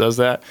 Nobody else does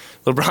that.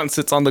 LeBron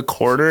sits on the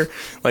corner,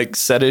 like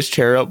set his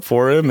chair up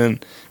for him,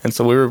 and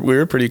so we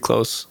were pretty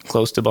close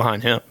to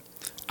behind him.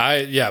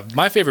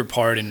 My favorite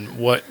part and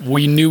what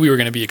we knew we were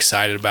going to be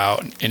excited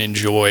about and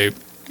enjoy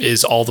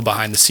is all the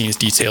behind the scenes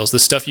details, the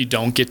stuff you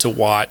don't get to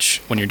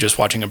watch when you're just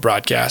watching a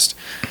broadcast.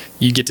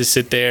 You get to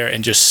sit there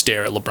and just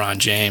stare at LeBron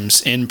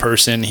James in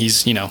person.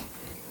 He's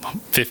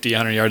 50,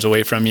 100 yards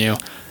away from you.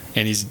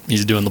 And he's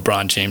doing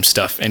LeBron James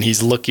stuff, and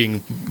he's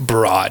looking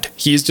broad.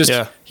 He's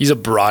a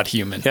broad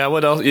human. Yeah,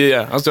 what else?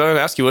 Yeah, I was going to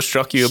ask you what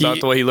struck you about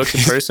the way he looks in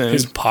person.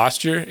 His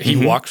posture, he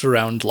walks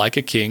around like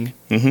a king,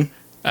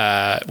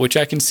 which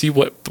I can see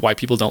why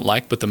people don't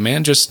like, but the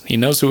man he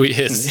knows who he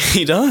is.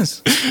 He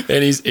does.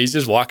 And he's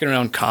just walking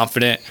around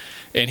confident.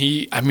 And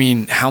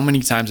how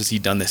many times has he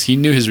done this? He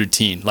knew his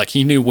routine. Like,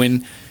 he knew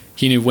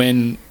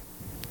when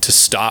to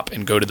stop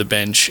and go to the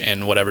bench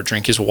and whatever,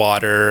 drink his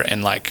water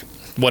and like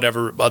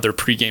whatever other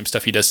pregame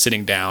stuff he does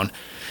sitting down.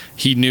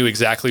 He knew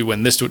exactly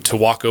when to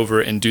walk over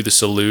and do the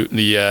salute,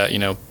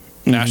 the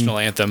national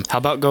anthem. How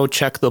about go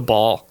check the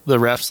ball? The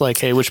ref's like,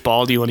 hey, which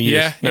ball do you want to use?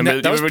 Yeah, and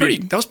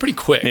that was pretty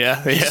quick.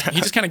 Yeah.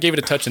 He just kind of gave it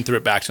a touch and threw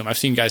it back to him. I've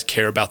seen guys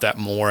care about that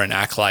more and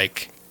act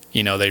like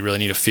they really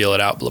need to feel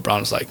it out. But LeBron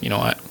was like, you know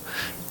what?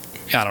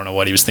 I don't know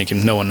what he was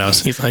thinking. No one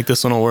knows. He's like,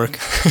 this one will work.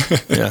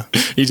 Yeah,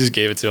 he just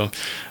gave it to him.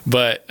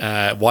 But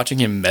watching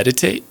him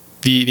meditate.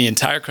 The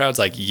entire crowd's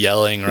like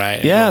yelling,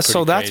 right? Yeah,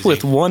 so that's crazy.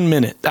 With 1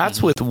 minute.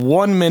 That's with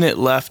 1 minute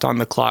left on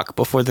the clock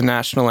before the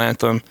national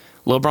anthem.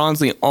 LeBron's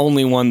the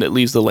only one that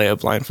leaves the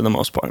layup line for the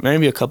most part.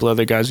 Maybe a couple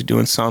other guys are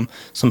doing some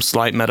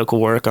slight medical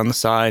work on the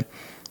side.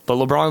 But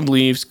LeBron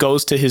leaves,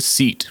 goes to his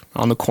seat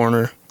on the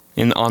corner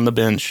on the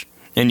bench.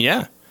 And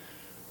yeah,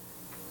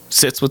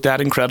 sits with that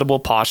incredible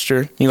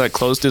posture. He like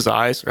closed his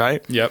eyes,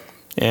 right? Yep.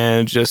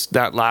 And just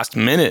that last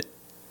minute,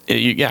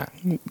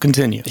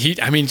 continue.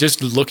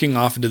 Just looking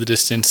off into the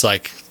distance,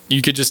 like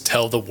you could just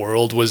tell the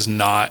world was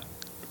not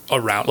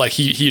around. Like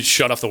he had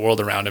shut off the world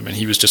around him, and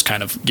he was just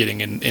kind of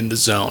getting in the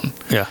zone.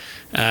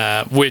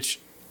 Yeah. Which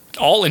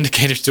all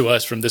indicators to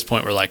us from this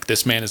point were like,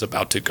 this man is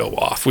about to go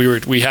off.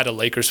 We had a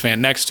Lakers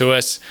fan next to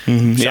us.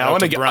 Yeah, I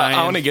want to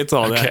get to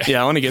all that.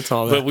 Yeah, I want to get to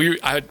all that.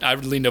 But I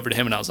leaned over to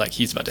him and I was like,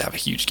 he's about to have a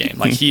huge game.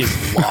 Like, he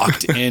is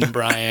locked in,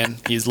 Brian.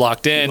 He's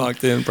locked in.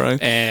 Locked in, Brian.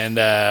 And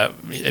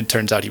it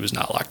turns out he was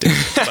not locked in.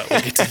 But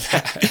we'll get to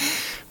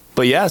that.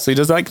 But yeah, so he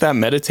does like that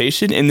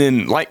meditation, and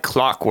then like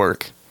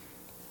clockwork,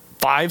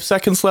 5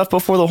 seconds left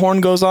before the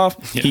horn goes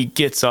off, he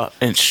gets up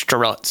and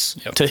struts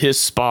to his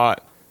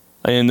spot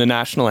in the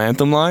national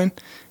anthem line.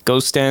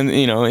 Goes stand,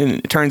 and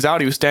it turns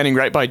out he was standing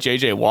right by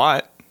JJ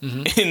Watt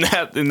in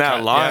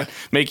that line,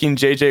 making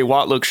JJ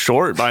Watt look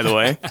short, by the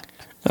way.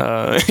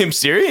 I'm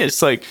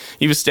serious. Like,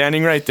 he was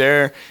standing right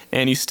there,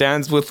 and he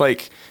stands with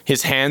like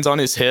his hands on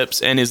his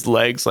hips and his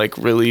legs like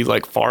really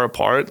like far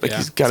apart. Like,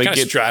 he's got to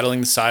get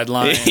straddling the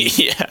sideline.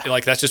 Yeah,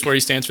 like that's just where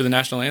he stands for the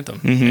national anthem.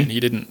 And he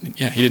didn't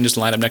just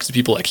line up next to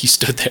people. Like, he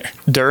stood there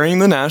during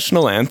the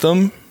national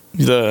anthem.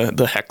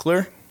 The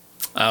heckler.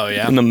 Oh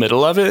yeah, in the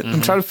middle of it.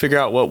 I'm trying to figure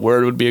out what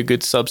word would be a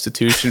good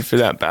substitution for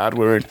that bad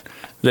word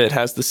that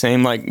has the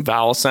same like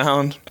vowel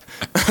sound.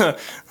 I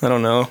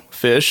don't know.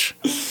 Fish,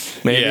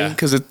 maybe,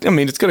 because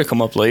it's gonna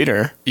come up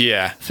later.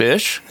 Yeah,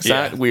 fish. Is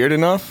that weird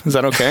enough? Is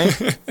that okay?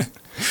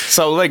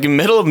 So like in the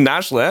middle of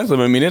national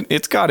anthem,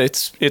 it's got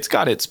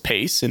its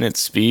pace and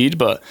its speed,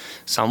 but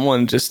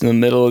someone just in the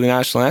middle of the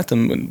national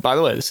anthem. And by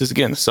the way, this is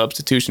again a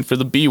substitution for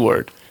the B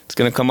word. It's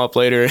going to come up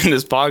later in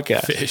this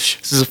podcast. Fish.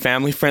 This is a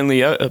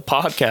family-friendly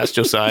podcast,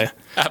 Josiah.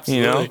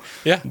 Absolutely.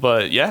 Yeah.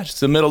 But yeah,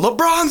 just in the middle.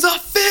 LeBron's a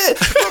fish.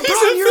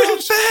 LeBron, you're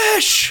a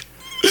fish.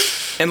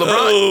 And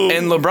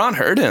LeBron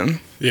heard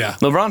him. Yeah.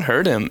 LeBron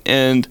heard him,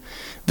 and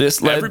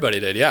this led. Everybody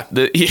did. Yeah.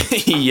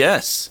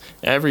 Yes,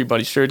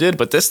 everybody sure did.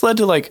 But this led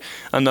to like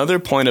another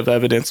point of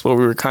evidence where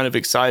we were kind of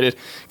excited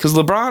because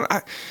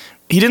LeBron,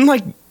 he didn't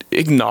like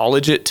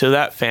acknowledge it to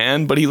that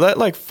fan, but he let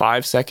like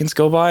 5 seconds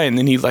go by, and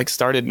then he like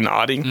started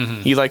nodding.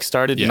 He like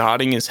started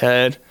nodding his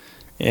head,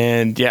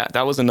 and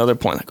that was another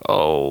point. Like,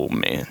 oh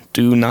man,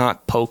 do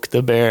not poke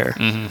the bear.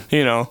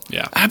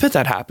 Yeah, I bet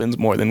that happens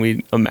more than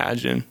we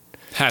imagine.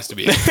 Has to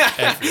be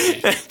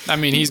every day. I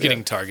mean, he's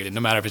getting targeted no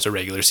matter if it's a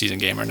regular season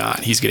game or not.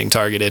 He's getting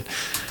targeted.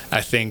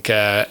 I think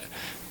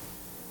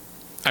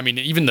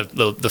even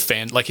the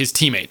fans, like his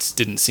teammates,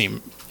 didn't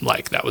seem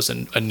like that was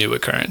a new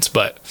occurrence,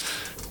 but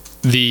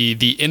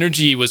the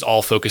energy was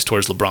all focused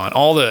towards LeBron.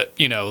 All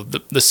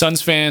the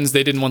Suns fans,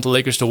 they didn't want the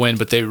Lakers to win,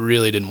 but they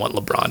really didn't want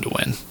LeBron to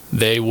win.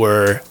 They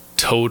were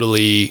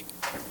totally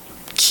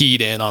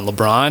keyed in on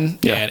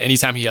LeBron, and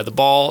anytime he had the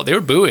ball, they were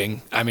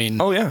booing. I mean,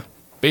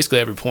 basically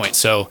every point.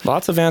 So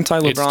lots of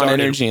anti-LeBron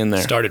energy in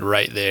there. Started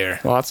right there.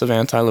 Lots of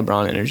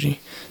anti-LeBron energy.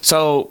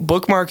 So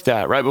bookmark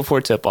that right before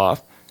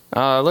tip-off.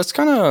 Let's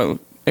kind of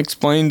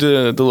explain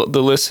to the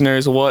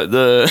listeners what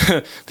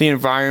the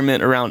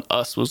environment around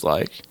us was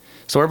like.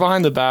 So we're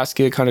behind the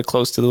basket, kind of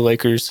close to the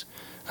Lakers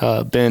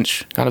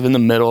bench, kind of in the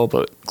middle,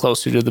 but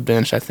closer to the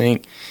bench, I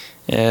think.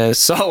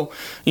 So,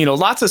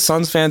 lots of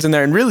Suns fans in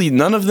there, and really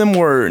none of them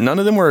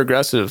were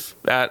aggressive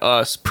at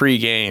us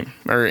pre-game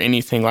or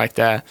anything like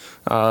that.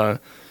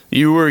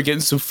 You were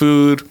getting some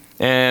food,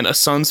 and a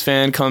Suns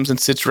fan comes and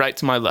sits right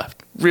to my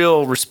left.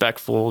 Real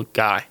respectful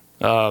guy.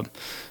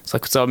 It's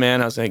like, what's up,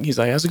 man? He's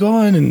like, how's it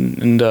going?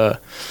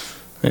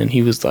 And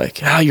he was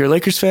like, you're a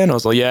Lakers fan? I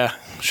was like, yeah,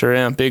 sure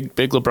am. Big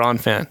LeBron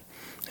fan.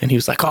 And he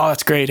was like, oh,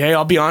 that's great. Hey,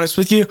 I'll be honest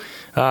with you.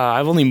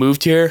 I've only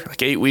moved here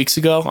like 8 weeks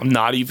ago. I'm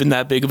not even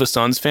that big of a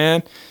Suns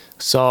fan.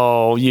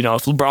 So,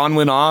 if LeBron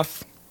went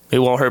off, it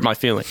won't hurt my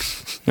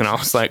feelings. I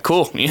was like,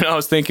 cool. I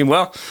was thinking,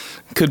 well,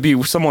 could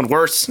be someone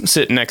worse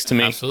sitting next to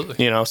me.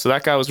 Absolutely. So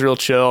that guy was real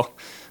chill.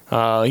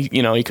 He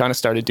kind of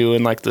started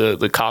doing like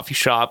the coffee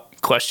shop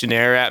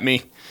questionnaire at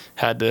me.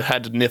 Had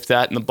to nip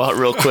that in the butt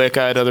real quick.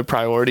 I had other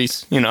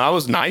priorities. I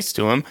was nice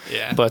to him.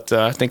 Yeah. But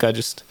I think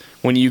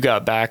when you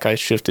got back, I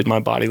shifted my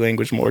body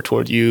language more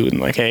toward you and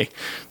like, hey,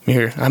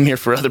 I'm here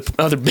for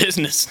other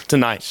business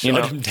tonight.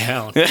 Shut him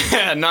down.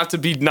 Yeah, not to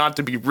be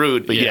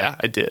rude, but yeah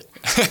I did.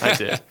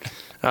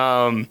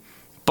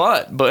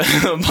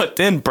 But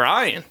then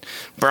Brian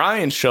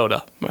showed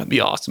up. It'd be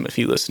awesome if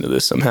he listened to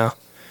this somehow.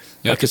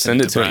 I could send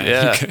it to him.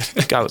 Yeah,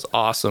 that guy was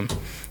awesome.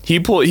 He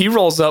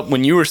rolls up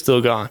when you were still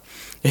gone.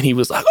 And he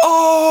was like,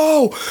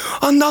 oh,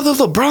 another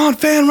LeBron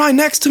fan right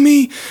next to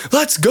me.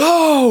 Let's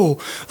go.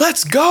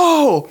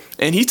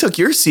 And he took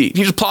your seat.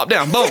 He just plopped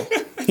down. Boom.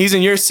 He's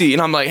in your seat.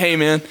 And I'm like, hey,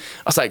 man.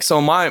 I was like, so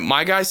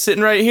my guy's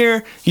sitting right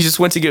here. He just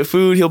went to get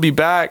food. He'll be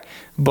back.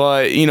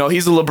 But,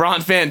 he's a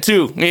LeBron fan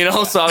too.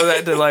 So I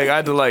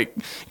had to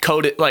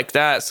code it like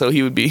that. So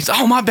he's like,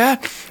 oh, my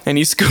bad. And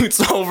he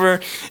scoots over.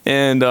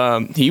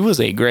 And he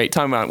was a great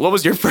time out. What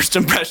was your first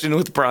impression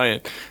with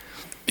Brian?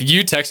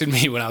 You texted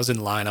me when I was in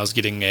line. I was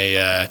getting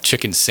a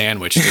chicken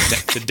sandwich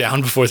to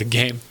down before the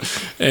game.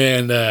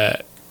 And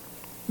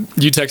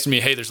you texted me,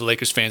 hey, there's a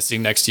Lakers fan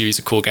sitting next to you. He's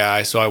a cool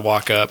guy. So I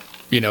walk up,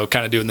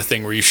 kind of doing the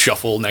thing where you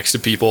shuffle next to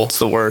people. It's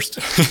the worst.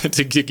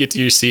 to get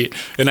to your seat.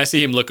 And I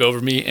see him look over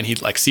me, and he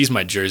sees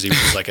my jersey,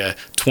 which is like a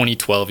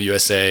 2012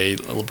 USA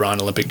LeBron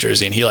Olympic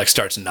jersey. And he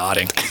starts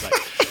nodding.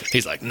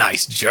 He's like,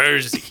 nice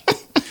jersey.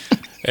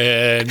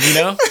 And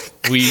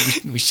we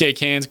shake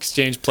hands,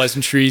 exchange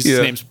pleasantries. His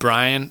name's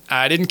Brian.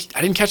 I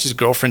didn't catch his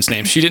girlfriend's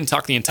name. She didn't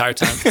talk the entire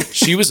time.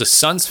 She was a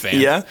Suns fan.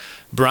 Yeah.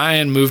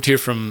 Brian moved here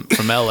from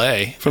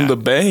LA. From the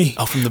Bay.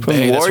 Oh, from the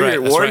Bay. That's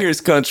right.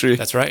 Warriors country.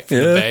 That's right. From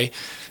the Bay.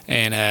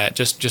 And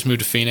just moved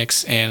to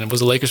Phoenix and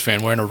was a Lakers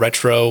fan wearing a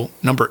retro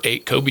number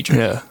 8 Kobe jersey.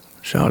 Yeah.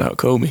 Shout out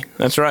Kobe.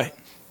 That's right.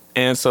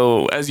 And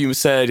so, as you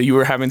said, you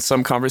were having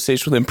some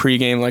conversation with him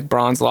pregame, like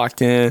Bron's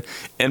locked in,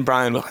 and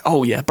Brian was like,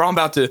 "Oh yeah, Bron's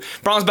about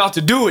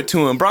to do it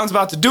to him. Bron's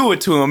about to do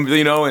it to him."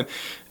 And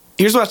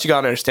here's what you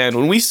got to understand: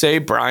 when we say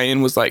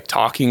Brian was like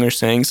talking or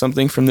saying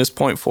something from this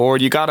point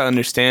forward, you got to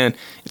understand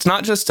it's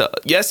not just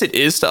yes, it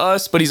is to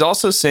us, but he's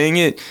also saying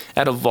it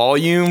at a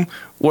volume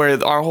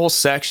where our whole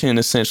section,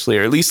 essentially,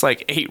 or at least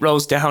like 8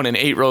 rows down and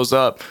 8 rows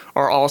up,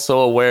 are also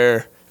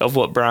aware of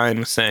what Brian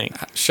was saying.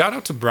 Shout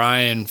out to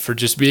Brian for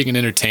just being an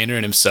entertainer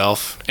in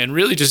himself, and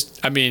really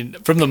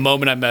from the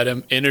moment I met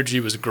him, energy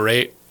was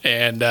great.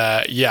 And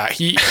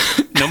he,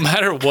 no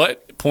matter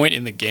what point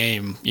in the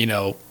game,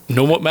 no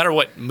matter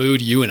what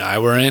mood you and I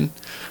were in,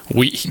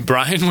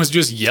 Brian was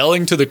just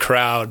yelling to the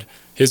crowd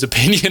his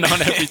opinion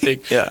on everything.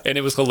 Yeah. And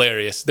it was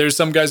hilarious. There's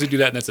some guys who do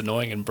that and that's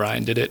annoying, and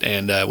Brian did it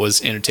and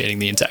was entertaining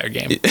the entire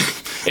game.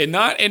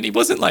 and he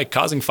wasn't like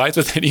causing fights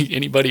with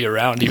anybody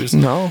around. He was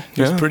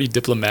pretty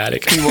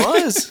diplomatic. He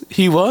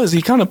was.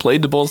 He kind of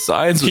played to both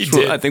sides, which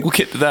did. I think we'll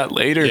get to that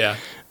later. Yeah.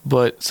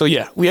 But so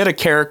we had a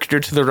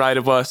character to the right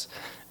of us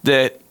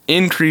that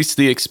increased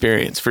the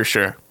experience for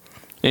sure.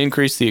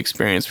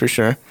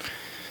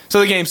 So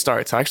the game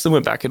starts. I actually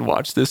went back and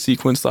watched this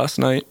sequence last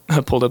night.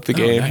 I pulled up the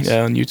game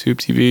on YouTube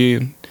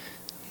TV.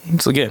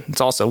 And so again, it's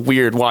also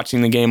weird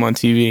watching the game on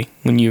TV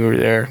when you were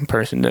there in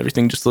person.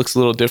 Everything just looks a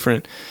little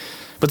different.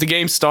 But the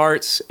game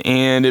starts,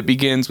 and it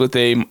begins with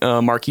a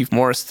Markieff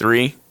Morris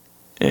 3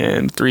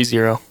 and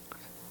 3-0.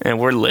 And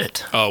we're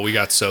lit. Oh, we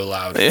got so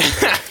loud.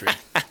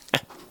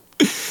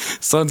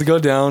 Suns go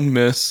down,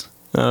 miss.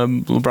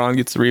 LeBron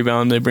gets the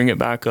rebound. They bring it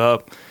back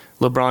up.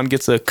 LeBron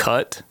gets a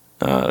cut.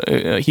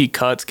 He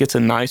cuts, gets a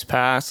nice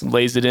pass,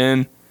 lays it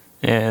in,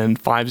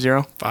 and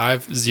 5-0.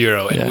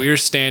 5-0. And we were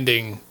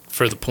standing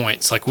for the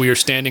points. Like, we were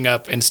standing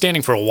up and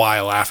standing for a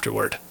while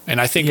afterward. And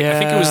I think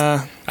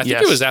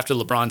it was after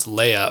LeBron's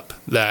layup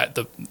that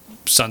the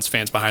Suns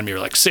fans behind me were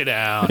like, "Sit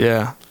down."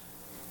 Yeah.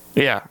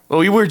 Yeah. Well,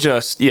 we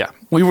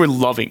were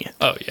loving it.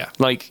 Oh, yeah.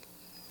 Like,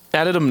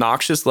 at an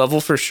obnoxious level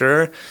for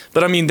sure.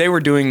 But, I mean, they were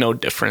doing no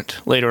different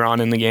later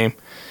on in the game.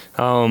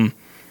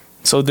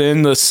 So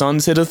then the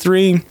Suns hit a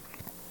 3.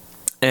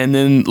 And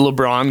then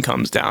LeBron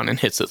comes down and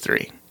hits a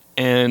 3.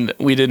 And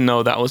we didn't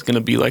know that was going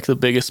to be like the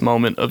biggest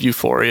moment of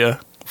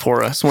euphoria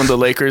for us when the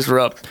Lakers were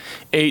up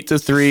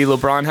 8-3.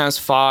 LeBron has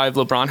 5.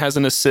 LeBron has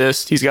an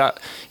assist. He's got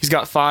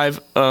 5,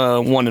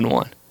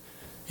 1-1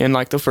 in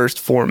like the first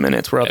 4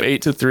 minutes. We're up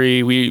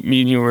 8-3.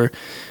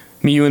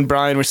 Me, you and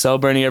Brian were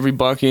celebrating every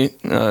bucket,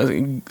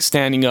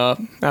 standing up,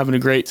 having a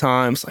great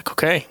time. It's like,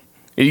 okay.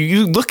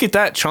 You look at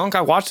that chunk.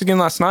 I watched it again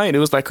last night. It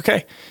was like,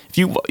 okay, if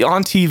you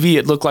on TV,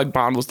 it looked like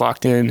Bron was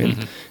locked in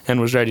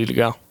and was ready to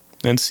go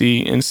and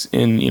see. And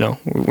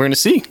we're going to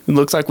see. It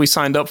looks like we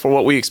signed up for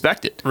what we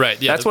expected. Right.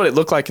 Yeah. That's what it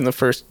looked like in the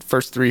first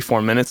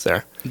 3-4 minutes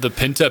there. The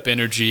pent up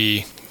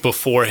energy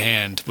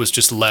beforehand was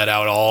just let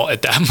out all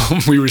at that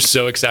moment. We were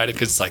so excited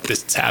because it's like,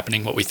 this is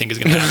happening. What we think is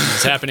going to happen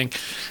is happening.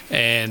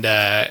 And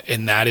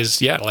that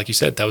is, like you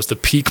said, that was the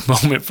peak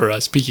moment for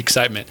us, peak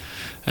excitement.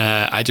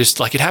 I just,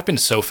 like, it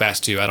happened so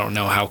fast too. I don't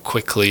know how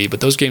quickly,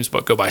 but those games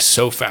go by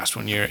so fast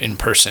when you're in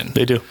person.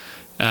 They do.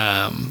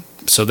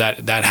 So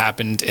that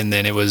happened, and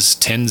then it was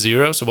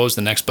 10-0. So what was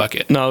the next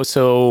bucket? No,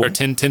 so... Or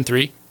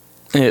 10-3?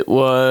 It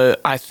was,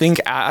 I think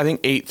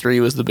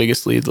 8-3 was the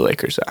biggest lead the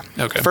Lakers had.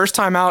 Okay. First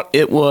time out,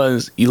 it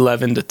was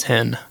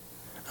 11-10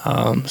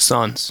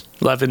 Suns.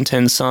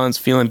 11-10 Suns,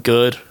 feeling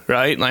good,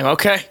 right? Like,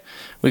 okay,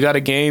 we got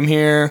a game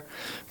here.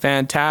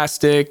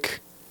 Fantastic.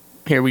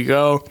 Here we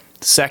go.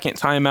 Second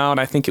time out,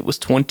 I think it was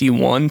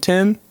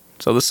 21-10.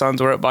 So the Suns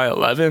were up by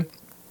 11.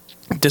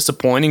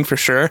 Disappointing for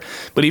sure.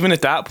 But even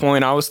at that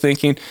point, I was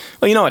thinking,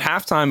 well, at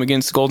halftime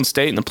against Golden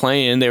State in the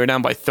play-in, they were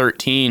down by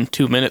 13.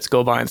 2 minutes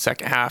go by in the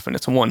second half, and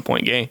it's a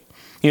 1-point game.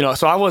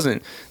 So I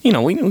wasn't,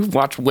 we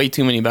watched way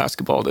too many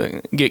basketball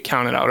to get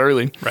counted out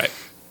early. Right.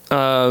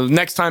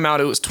 Next time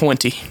out, it was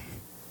 20.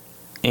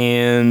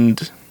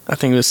 And I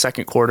think it was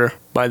second quarter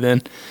by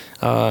then.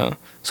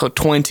 So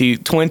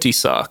 20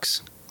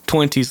 sucks.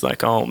 20's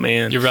like, oh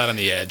man, you're right on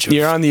the edge.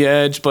 You're on the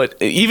edge, but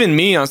even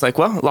me, I was like,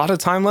 well, a lot of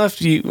time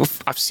left.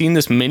 I've seen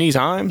this many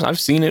times. I've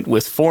seen it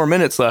with 4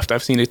 minutes left.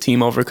 I've seen a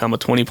team overcome a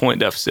 20-point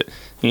deficit.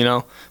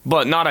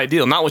 But not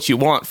ideal, not what you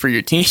want for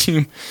your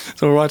team.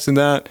 So we're watching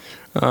that,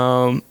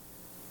 and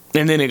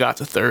then it got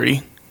to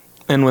 30,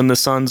 and when the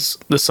Suns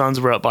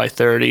were up by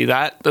 30,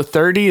 the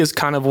 30 is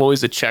kind of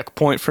always a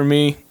checkpoint for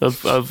me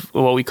of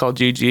what we call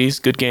GG's,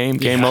 good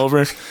game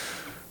over,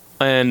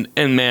 and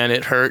man,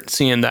 it hurt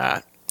seeing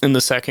that in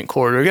the second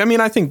quarter. I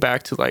mean, I think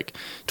back to like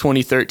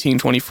 2013,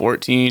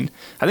 2014.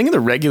 I think in the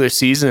regular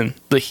season,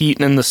 the Heat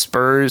and the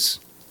Spurs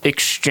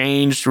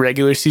exchanged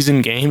regular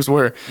season games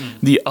where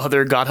the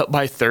other got up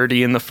by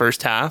 30 in the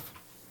first half.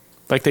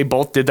 Like, they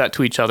both did that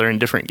to each other in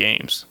different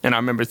games. And I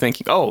remember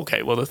thinking, oh,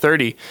 okay, well, the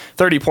 30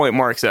 point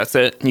marks, that's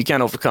it. You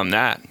can't overcome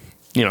that.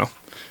 You know,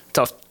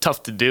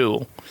 tough to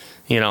do.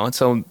 You know, and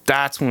so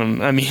that's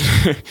when, I mean,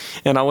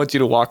 and I want you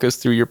to walk us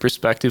through your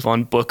perspective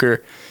on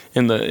Booker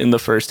in the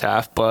first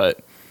half. But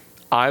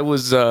I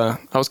was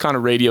kind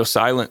of radio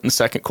silent in the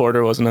second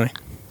quarter, wasn't I?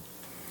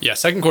 Yeah,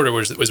 second quarter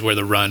was where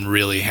the run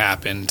really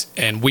happened.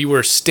 And we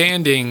were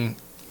standing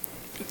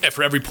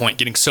for every point,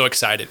 getting so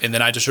excited. And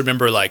then I just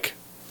remember, like,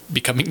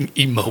 becoming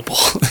immobile.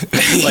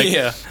 Like,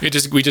 yeah. we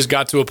just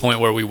got to a point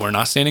where we were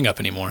not standing up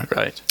anymore.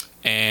 Right.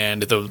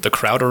 And the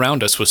crowd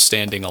around us was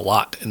standing a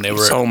lot, and they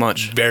were so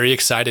much very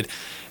excited.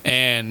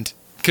 And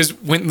because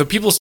when the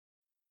people to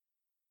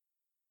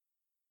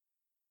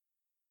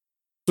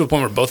the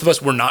point where both of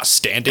us were not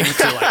standing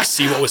to like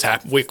see what was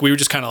happening, we were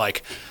just kind of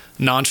like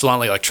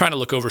nonchalantly like trying to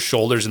look over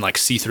shoulders and like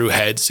see through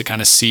heads to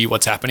kind of see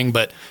what's happening,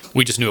 but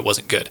we just knew it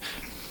wasn't good.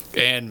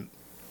 And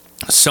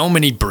so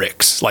many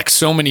bricks, like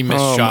so many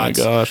missed shots.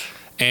 Oh my gosh.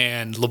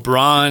 And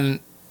LeBron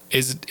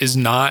is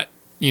not,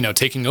 you know,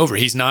 taking over.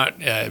 He's not,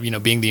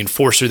 being the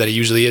enforcer that he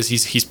usually is.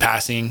 He's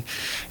passing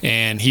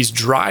and he's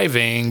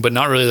driving, but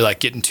not really like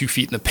getting 2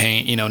 feet in the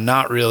paint, you know,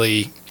 not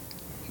really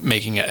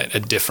making a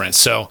difference.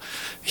 So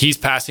he's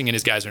passing and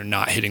his guys are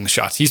not hitting the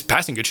shots. He's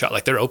passing good shot.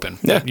 Like, they're open.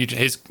 Yeah.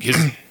 His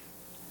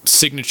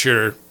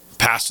signature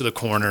pass to the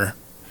corner,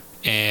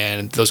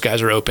 and those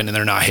guys are open and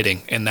they're not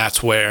hitting. And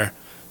that's where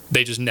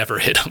they just never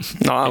hit them.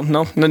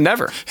 No,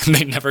 never. And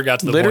they never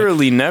got to the point.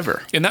 Literally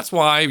never. And that's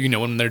why, you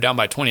know, when they're down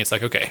by 20, it's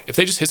like, okay, if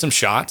they just hit some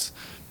shots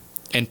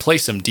and play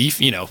some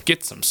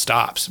get some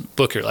stops.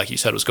 Booker, like you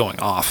said, was going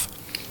off.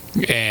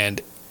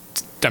 And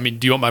I mean,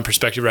 do you want my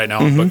perspective right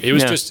now? Mm-hmm. It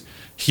was just,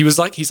 he's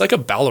like a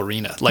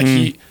ballerina.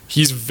 Like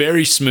he's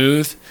very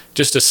smooth,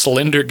 just a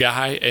slender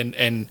guy.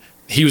 And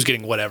he was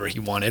getting whatever he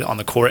wanted on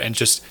the court, and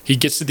just, he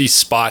gets to these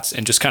spots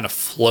and just kind of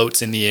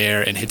floats in the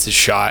air and hits his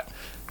shot.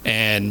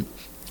 And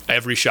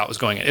every shot was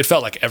going in. It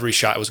felt like every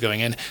shot was going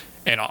in.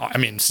 And I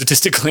mean,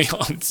 statistically,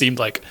 it seemed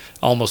like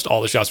almost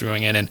all the shots were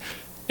going in.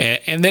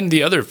 And then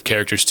the other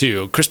characters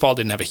too. Chris Paul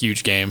didn't have a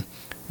huge game,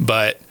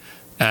 but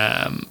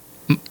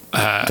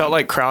felt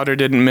like Crowder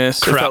didn't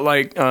miss. It felt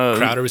like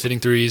Crowder was hitting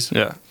threes.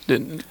 Yeah.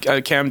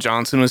 Cam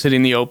Johnson was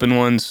hitting the open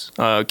ones.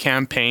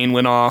 Cam Payne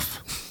went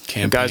off.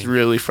 The guy's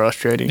really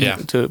frustrating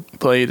to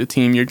play the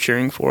team you're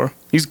cheering for.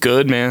 He's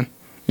good, man.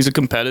 He's a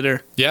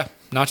competitor. Yeah.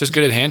 Not just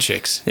good at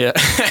handshakes. Yeah,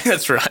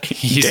 that's right.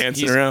 He's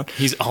dancing around.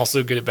 He's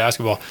also good at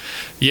basketball.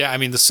 Yeah, I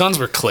mean, the Suns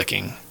were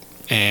clicking,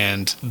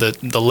 and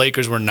the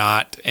Lakers were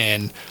not.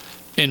 And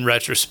in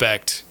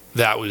retrospect,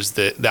 that was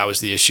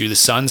the issue. The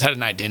Suns had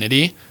an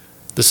identity.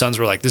 The Suns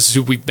were like, this is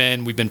who we've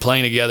been. We've been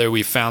playing together.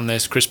 We found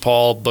this. Chris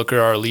Paul, Booker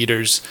are our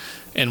leaders,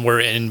 and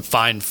we're in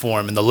fine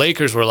form. And the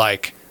Lakers were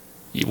like,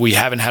 we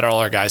haven't had all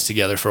our guys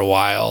together for a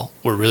while.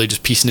 We're really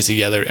just piecing it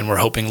together, and we're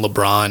hoping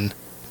LeBron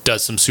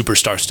does some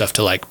superstar stuff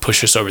to like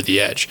push us over the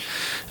edge,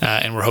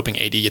 and we're hoping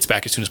AD gets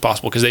back as soon as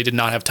possible, because they did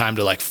not have time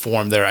to like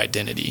form their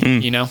identity.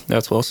 You know,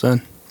 that's well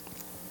said.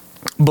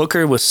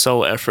 Booker was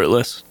so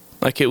effortless.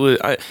 Like, it was.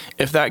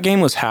 If that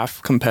game was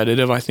half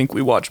competitive, I think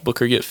we watched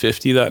Booker get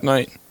 50 that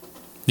night.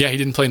 Yeah, he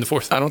didn't play in the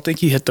fourth. I don't think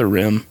he hit the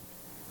rim.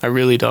 I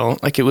really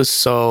don't. Like, it was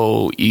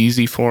so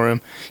easy for him.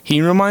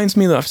 He reminds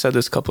me, I've said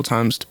this a couple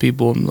times to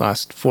people in the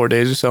last 4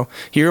 days or so,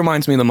 he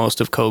reminds me the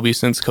most of Kobe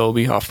since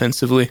Kobe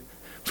offensively.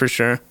 For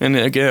sure. And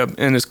again,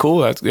 and it's cool.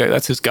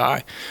 That's his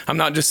guy. I'm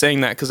not just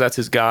saying that because that's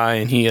his guy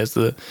and he has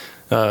the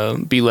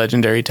Be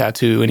Legendary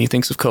tattoo and he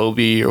thinks of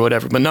Kobe or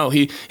whatever. But no,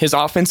 his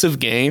offensive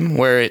game,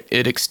 where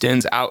it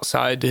extends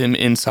outside to him,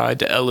 inside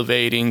to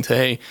elevating to,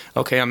 hey,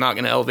 okay, I'm not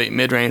going to elevate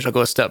mid-range. I'll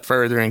go a step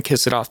further and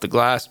kiss it off the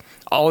glass.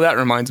 All of that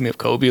reminds me of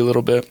Kobe a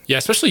little bit. Yeah,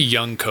 especially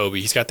young Kobe.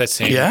 He's got that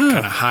same kind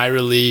of high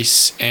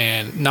release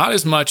and not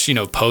as much,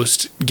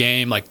 post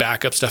game, like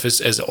backup stuff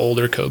as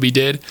older Kobe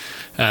did.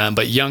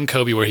 But young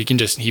Kobe, where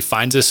he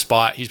finds his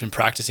spot. He's been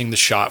practicing the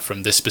shot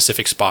from this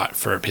specific spot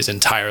for his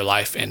entire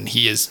life, and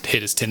he has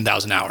hit his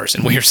 10,000 hours,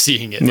 and we are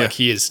seeing it. Yeah. Like,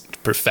 he has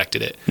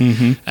perfected it.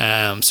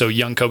 Mm-hmm. So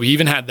young Kobe, he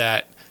even had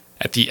that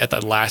at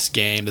the last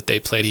game that they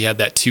played. He had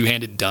that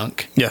two-handed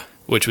dunk. Yeah.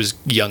 Which was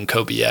young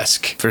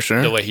Kobe-esque. For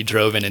sure. The way he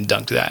drove in and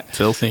dunked that.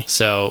 Filthy.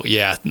 So,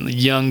 yeah,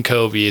 young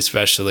Kobe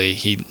especially,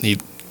 he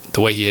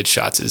the way he hit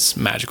shots is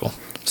magical.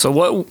 So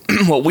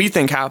what we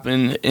think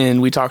happened, and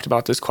we talked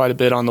about this quite a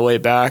bit on the way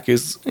back,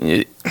 is,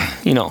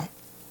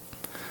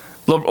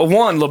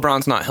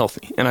 LeBron's not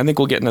healthy. And I think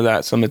we'll get into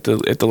that some at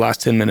the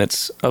last 10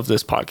 minutes of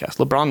this podcast.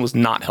 LeBron was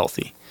not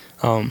healthy.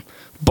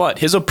 But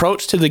his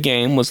approach to the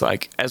game was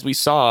like, as we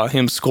saw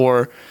him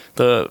score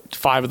the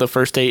 5 of the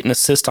first 8 and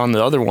assist on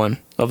the other one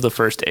of the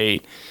first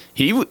 8,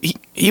 he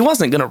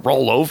wasn't going to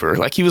roll over.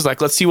 Like, he was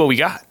like, let's see what we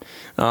got.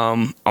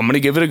 I'm going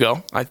to give it a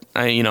go.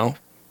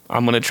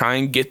 I'm going to try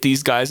and get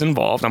these guys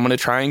involved. I'm going to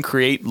try and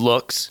create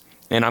looks,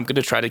 and I'm going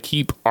to try to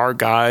keep our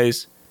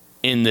guys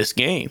in this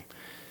game.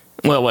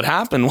 Well, what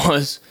happened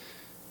was,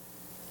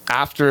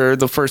 after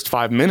the first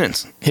 5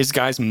 minutes, his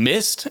guys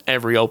missed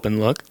every open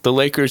look. The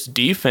Lakers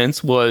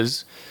defense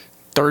was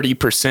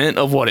 30%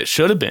 of what it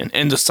should have been.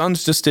 And the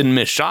Suns just didn't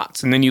miss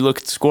shots. And then you look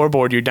at the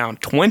scoreboard, you're down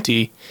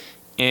 20,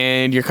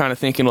 and you're kind of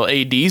thinking, well,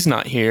 AD's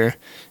not here.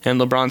 And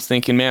LeBron's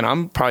thinking, man,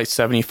 I'm probably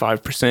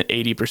 75%,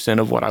 80%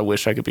 of what I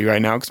wish I could be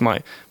right now because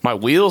my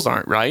wheels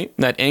aren't right.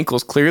 That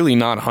ankle's clearly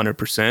not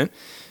 100%.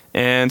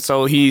 And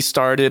so he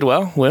started,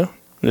 well,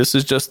 this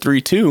is just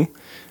 3-2.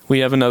 We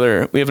have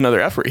another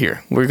effort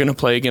here. We're going to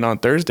play again on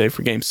Thursday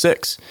for Game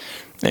 6.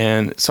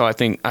 And so I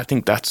think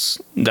that's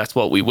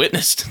what we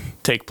witnessed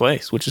take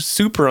place, which is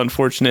super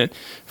unfortunate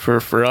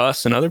for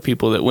us and other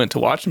people that went to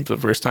watch them for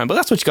the first time. But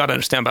that's what you got to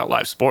understand about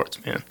live sports,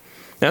 man.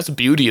 That's the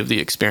beauty of the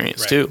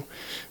experience, right, too.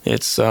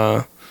 It's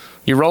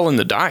you're rolling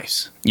the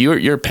dice.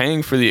 You're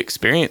paying for the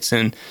experience,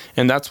 and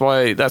that's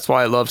why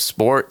I love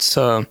sports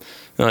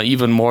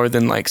even more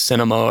than like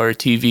cinema or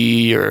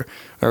TV or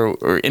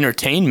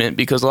entertainment,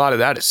 because a lot of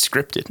that is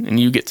scripted, and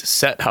you get to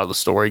set how the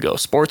story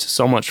goes. Sports is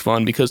so much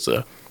fun because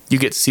you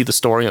get to see the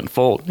story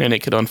unfold, and it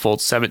could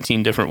unfold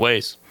 17 different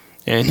ways,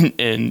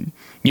 and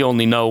you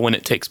only know when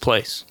it takes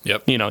place.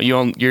 Yep. You know, you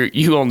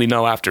only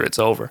know after it's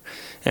over,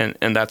 and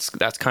that's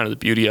kind of the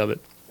beauty of it.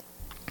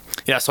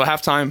 Yeah, so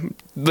halftime,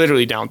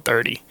 literally down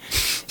 30.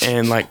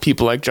 And like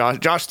people like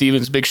Josh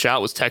Stevens, big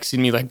shout, was texting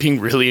me like being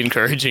really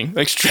encouraging,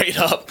 like straight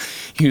up.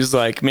 He was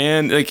like,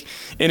 man, like,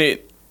 and if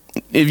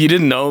you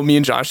didn't know me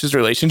and Josh's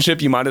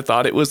relationship, you might have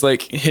thought it was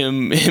like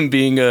him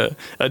being a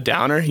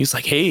downer. He's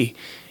like, hey,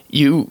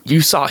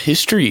 you saw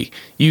history.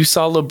 You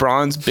saw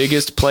LeBron's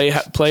biggest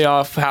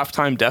playoff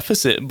halftime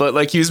deficit. But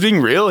like, he was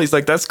being real. He's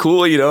like, that's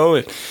cool, you know.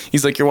 And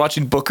he's like, you're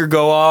watching Booker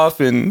go off,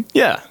 and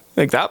yeah.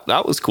 Like that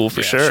was cool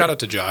for sure. Shout out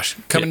to Josh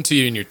coming to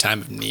you in your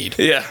time of need.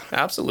 Yeah,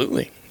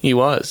 absolutely. He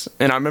was.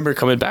 And I remember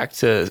coming back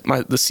to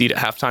the seat at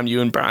halftime, you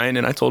and Brian,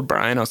 and I told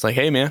Brian, I was like,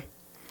 hey, man,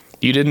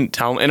 you didn't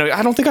tell me. And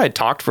I don't think I had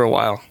talked for a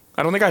while.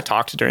 I don't think I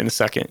talked during the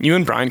second. You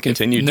and Brian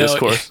continued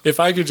discourse. If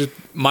I could just,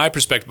 my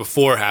perspective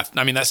before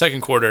that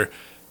second quarter,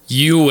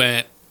 you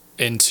went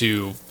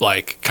into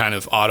like kind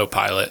of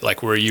autopilot,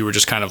 like where you were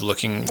just kind of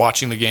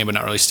watching the game, but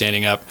not really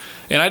standing up.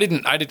 And I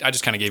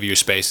just kind of gave you your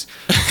space.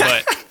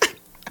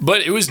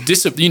 But it was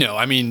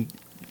I mean,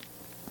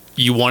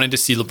 you wanted to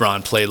see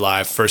LeBron play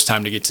live, first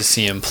time to get to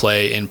see him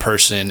play in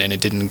person, and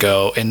it didn't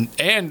go. And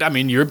I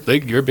mean, you're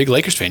a big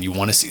Lakers fan. You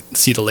want to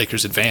see the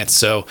Lakers advance.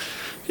 So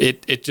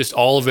it just,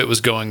 all of it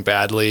was going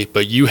badly,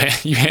 but you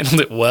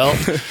handled it well.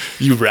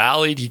 You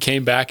rallied, you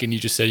came back, and you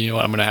just said, you know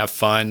what, I'm going to have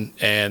fun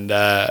and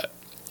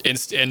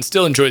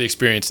still enjoy the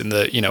experience. And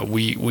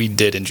we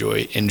did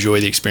enjoy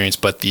the experience,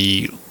 but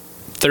the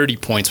 30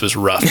 points was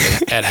rough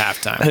at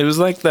halftime. It was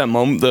like that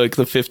moment, like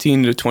the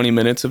 15 to 20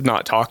 minutes of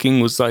not talking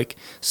was like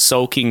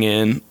soaking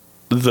in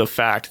the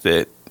fact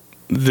that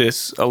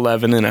this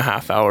 11 and a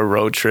half hour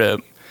road trip,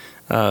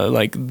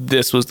 like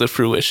this was the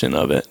fruition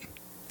of it,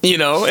 you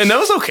know, and that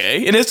was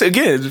okay. And it's,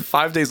 again,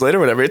 5 days later,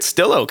 whatever, it's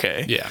still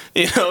okay. Yeah.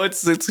 You know,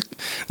 it's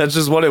that's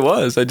just what it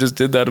was. I just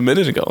did that a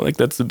minute ago. Like,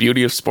 that's the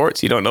beauty of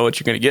sports. You don't know what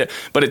you're going to get,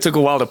 but it took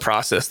a while to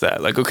process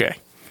that. Like, okay.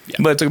 Yeah.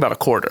 But it took about a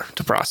quarter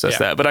to process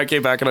that. But I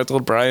came back and I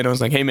told Brian, I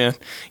was like, hey, man,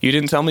 you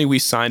didn't tell me we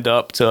signed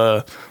up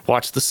to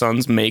watch the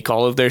Suns make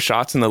all of their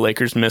shots and the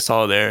Lakers miss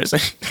all of theirs.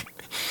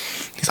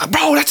 He's like,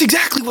 bro, that's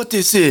exactly what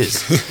this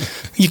is.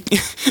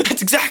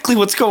 That's exactly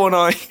what's going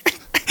on.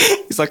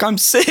 He's like, I'm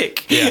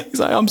sick. Yeah. He's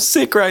like, I'm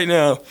sick right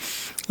now.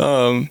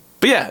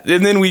 But yeah,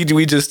 and then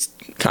we just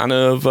kind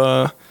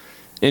of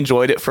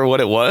enjoyed it for what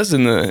it was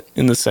in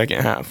the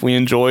second half. We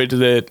enjoyed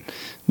that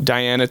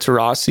Diana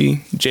Taurasi,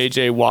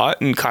 JJ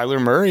Watt, and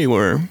Kyler Murray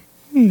were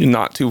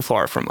not too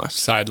far from us.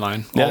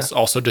 Sideline. Yeah.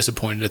 Also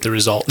disappointed at the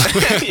result.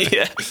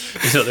 Yeah.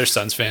 They're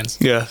Suns fans.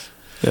 Yeah,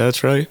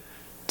 that's right.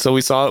 So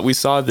we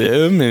saw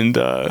them, and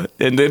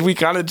then we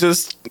kind of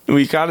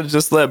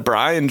just let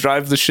Brian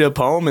drive the ship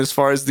home as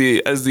far as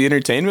the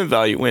entertainment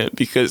value went,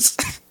 because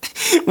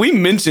we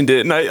mentioned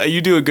it, and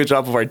you do a good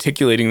job of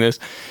articulating this.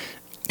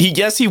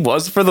 He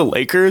was for the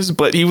Lakers,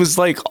 but he was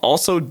like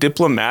also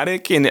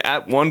diplomatic, and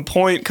at one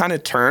point kind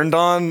of turned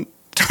on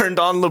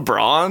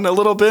LeBron a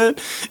little bit.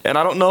 And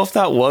I don't know if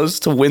that was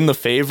to win the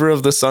favor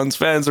of the Suns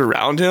fans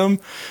around him,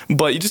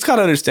 but you just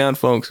gotta understand,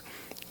 folks,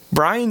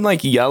 Brian,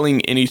 like,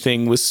 yelling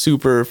anything was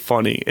super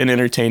funny and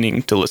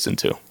entertaining to listen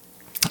to.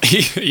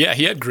 He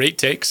had great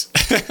takes.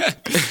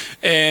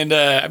 And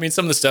I mean,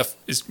 some of the stuff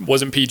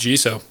wasn't PG,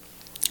 so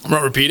I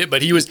won't repeat it,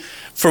 but he was,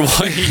 for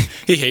one,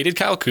 he hated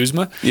Kyle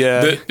Kuzma.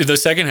 Yeah. The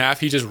second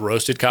half, he just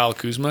roasted Kyle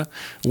Kuzma,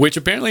 which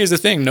apparently is a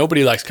thing.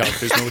 Nobody likes Kyle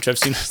Kuzma, which I've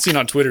seen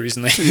on Twitter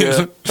recently.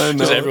 Yeah, I know.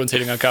 Because everyone's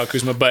hating on Kyle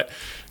Kuzma, but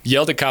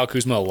yelled at Kyle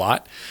Kuzma a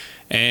lot.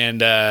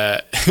 And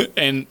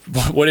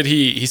what did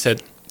he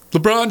said,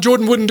 LeBron,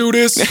 Jordan wouldn't do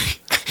this.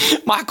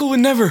 Michael would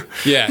never.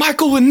 Yeah.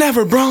 Michael would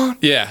never, Bron.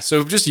 Yeah,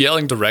 so just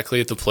yelling directly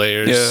at the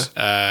players.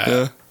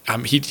 Yeah.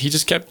 He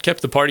just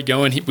kept the party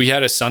going. We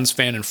had a Suns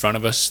fan in front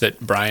of us that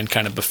Brian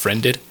kind of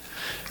befriended.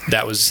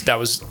 That was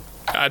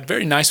a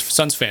very nice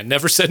Suns fan.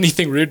 Never said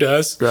anything rude to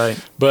us, Right.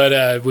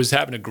 But was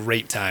having a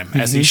great time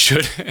as he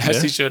should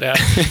he should have,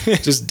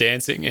 just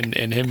dancing.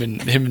 And him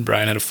and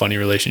Brian had a funny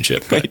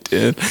relationship. But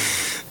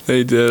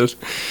They did.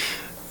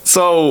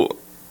 So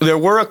there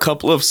were a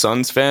couple of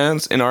Suns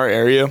fans in our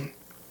area.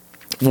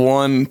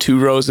 2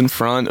 rows in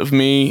front of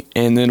me,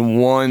 and then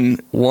one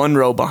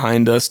row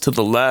behind us to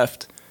the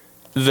left,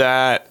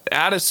 that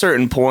at a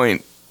certain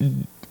point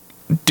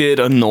did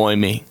annoy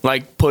me,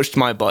 like pushed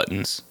my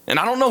buttons. And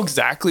I don't know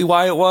exactly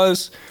why it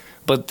was,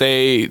 but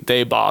they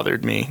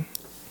bothered me.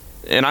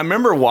 And I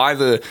remember why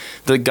the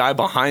guy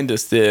behind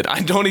us did.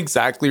 I don't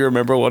exactly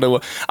remember what it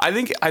was. I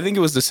think it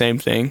was the same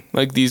thing.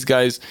 Like these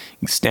guys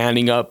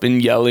standing up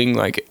and yelling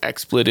like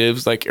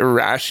expletives like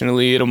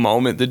irrationally at a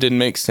moment that didn't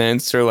make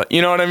sense, or like, you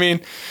know what I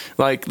mean?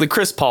 Like the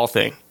Chris Paul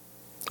thing.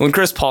 When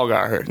Chris Paul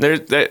got hurt,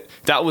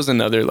 that was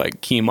another like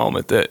key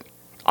moment that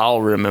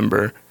I'll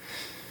remember.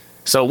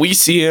 So we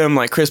see him,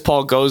 like Chris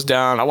Paul goes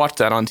down. I watched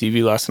that on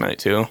TV last night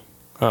too.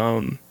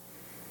 It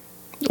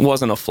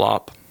wasn't a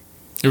flop.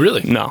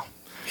 Really? No.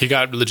 He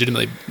got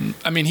legitimately.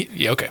 I mean,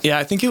 okay. Yeah,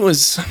 I think it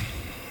was.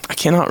 I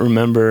cannot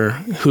remember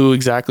who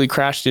exactly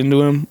crashed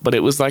into him, but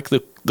it was like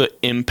the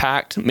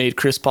impact made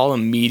Chris Paul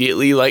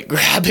immediately like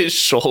grab his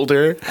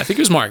shoulder. I think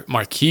it was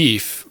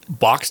Markieff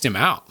boxed him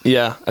out.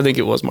 Yeah, I think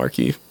it was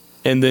Markieff.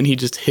 And then he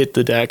just hit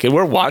the deck, and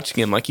we're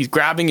watching him like he's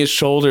grabbing his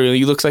shoulder.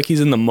 He looks like he's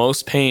in the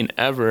most pain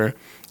ever.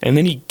 And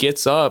then he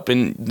gets up,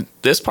 and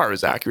this part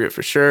was accurate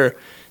for sure.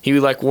 He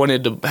like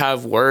wanted to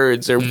have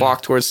words or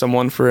walk towards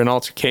someone for an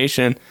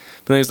altercation.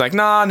 But then he's like,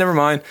 nah, never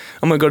mind.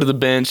 I'm going to go to the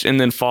bench and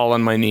then fall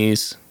on my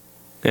knees.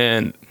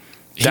 And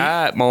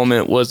that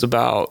moment was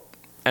about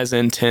as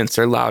intense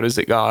or loud as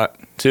it got,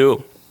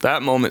 too.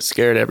 That moment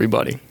scared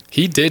everybody.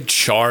 He did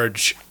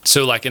charge.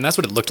 So, like, and that's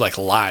what it looked like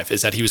live,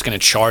 is that he was going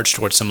to charge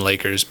towards some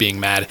Lakers being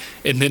mad.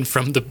 And then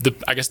from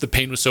I guess the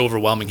pain was so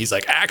overwhelming, he's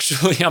like,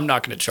 actually, I'm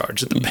not going to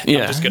charge at the bench.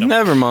 Yeah,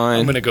 never mind.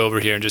 I'm going to go over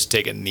here and just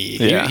take a knee.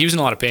 Yeah. He was in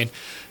a lot of pain.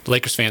 The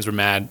Lakers fans were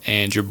mad,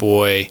 and your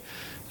boy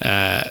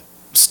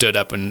stood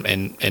up and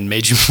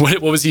made you.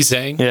 What was he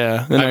saying?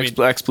 Yeah,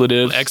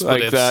 expletives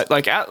like that,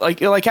 like at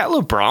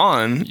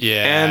LeBron,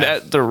 and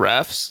at the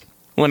refs,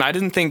 when I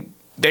didn't think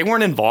they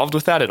weren't involved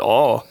with that at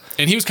all.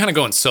 And he was kind of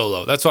going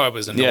solo. That's why it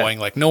was annoying.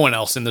 Yeah. Like no one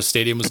else in the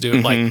stadium was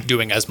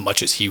doing as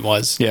much as he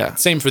was. Yeah.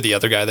 Same for the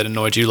other guy that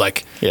annoyed you.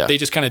 Like they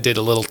just kind of did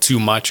a little too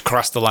much,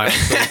 crossed the line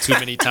a little too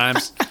many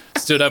times.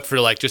 Stood up for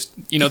like just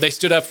they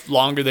stood up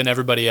longer than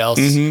everybody else.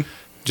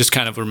 Just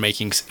kind of were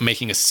making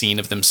a scene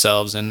of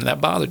themselves, and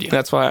that bothered you.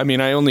 That's why. I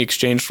mean, I only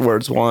exchanged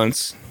words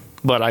once,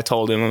 but I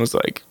told him, I was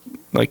like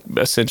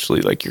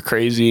essentially like, you're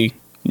crazy.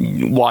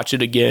 Watch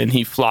it again.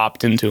 He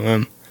flopped into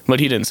him,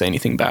 but he didn't say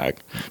anything back.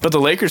 But the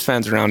Lakers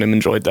fans around him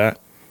enjoyed that.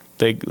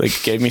 They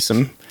gave me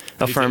some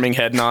affirming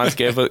head nods,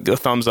 gave a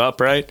thumbs up,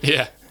 right?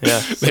 Yeah.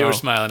 They were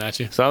smiling at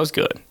you, so that was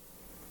good.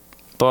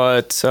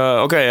 But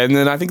okay, and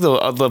then I think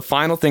the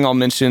final thing I'll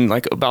mention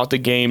like about the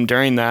game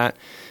during that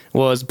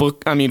was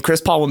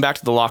Chris Paul went back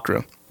to the locker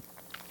room.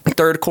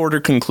 Third quarter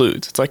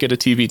concludes. It's like at a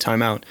TV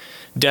timeout.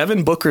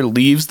 Devin Booker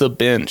leaves the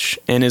bench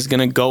and is going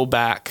to go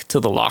back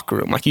to the locker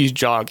room. Like he's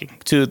jogging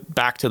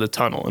back to the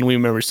tunnel. And we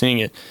remember seeing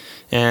it.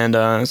 And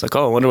it's like,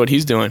 oh, I wonder what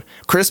he's doing.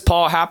 Chris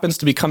Paul happens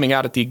to be coming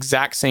out at the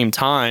exact same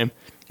time.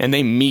 And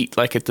they meet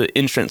like at the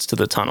entrance to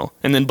the tunnel.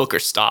 And then Booker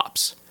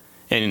stops.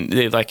 And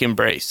they like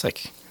embrace.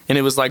 And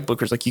it was like,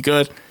 Booker's like, you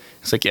good?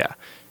 It's like, yeah.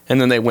 And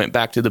then they went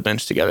back to the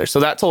bench together. So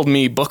that told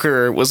me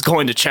Booker was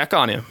going to check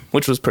on him,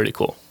 which was pretty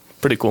cool.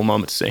 Pretty cool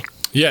moment to see.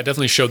 Yeah, it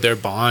definitely showed their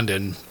bond.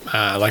 And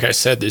like I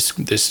said,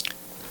 this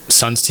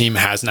Suns team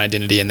has an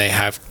identity and they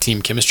have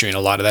team chemistry. And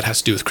a lot of that has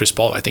to do with Chris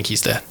Paul. I think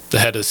he's the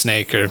head of the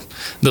snake, or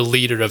the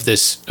leader of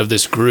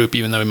this group,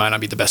 even though he might not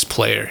be the best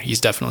player.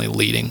 He's definitely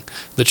leading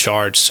the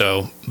charge.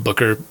 So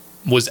Booker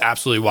was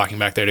absolutely walking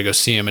back there to go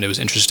see him. And it was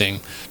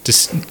interesting.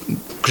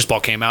 Chris Paul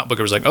came out.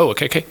 Booker was like, oh,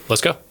 okay,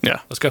 let's go. Yeah.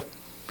 Let's go.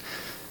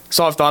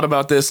 So I've thought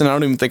about this, and I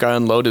don't even think I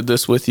unloaded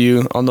this with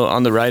you on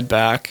the ride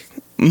back.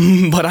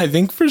 But I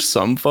think for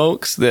some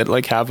folks that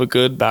like have a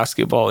good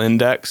basketball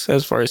index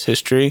as far as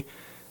history,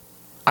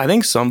 I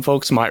think some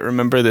folks might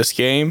remember this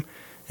game,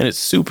 and it's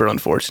super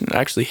unfortunate. I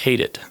actually hate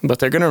it, but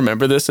they're going to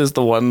remember this as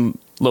the one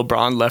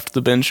LeBron left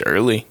the bench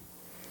early.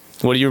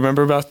 What do you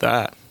remember about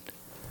that?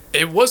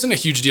 It wasn't a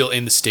huge deal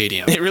in the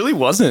stadium. It really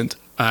wasn't.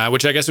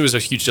 Which I guess it was a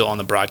huge deal on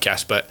the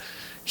broadcast, but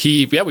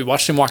we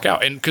watched him walk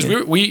out, and because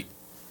we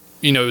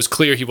it was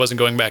clear he wasn't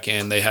going back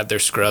in. They had their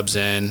scrubs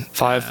in.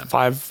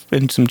 Five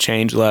and some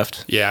change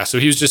left. Yeah, so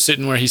he was just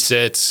sitting where he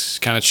sits,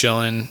 kind of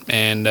chilling,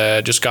 and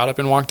just got up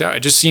and walked out.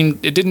 It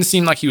didn't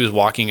seem like he was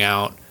walking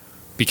out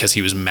because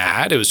he was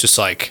mad. It was just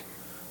like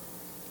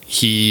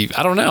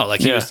I don't know,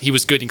 like he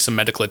was getting some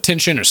medical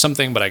attention or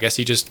something, but I guess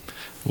he just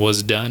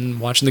was done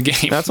watching the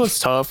game. That's what's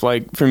tough.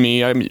 Like for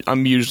me,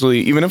 I'm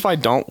usually, even if I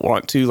don't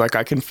want to, like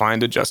I can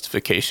find a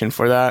justification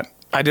for that.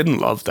 I didn't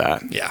love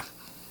that. Yeah.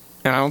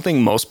 And I don't think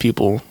most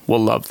people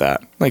will love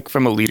that, like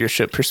from a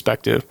leadership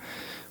perspective.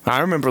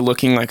 I remember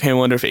looking like, hey, I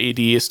wonder if AD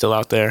is still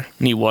out there,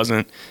 and he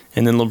wasn't.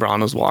 And then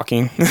LeBron was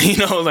walking, like,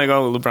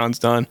 oh, LeBron's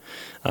done.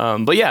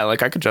 But yeah,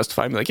 like I could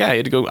justify, like, yeah, he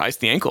had to go ice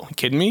the ankle. You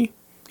kidding me?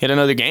 He had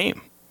another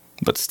game.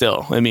 But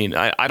still, I mean,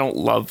 I don't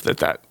love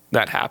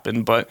that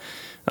happened. But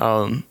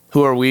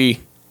who are we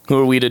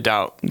to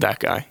doubt that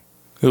guy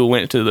who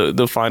went to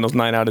the finals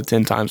 9 out of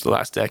 10 times the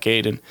last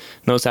decade and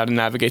knows how to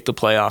navigate the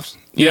playoffs?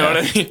 You know what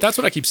I mean? That's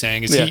what I keep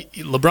saying. Is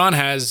LeBron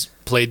has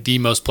played the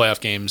most playoff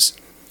games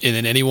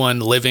in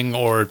anyone living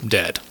or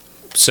dead.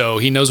 So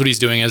he knows what he's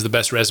doing, has the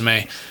best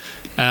resume.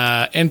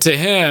 And to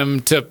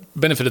him, to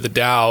benefit of the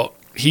doubt,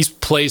 he's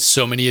played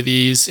so many of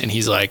these, and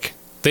he's like,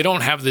 they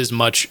don't matter as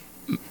much.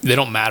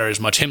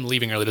 Him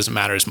leaving early doesn't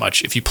matter as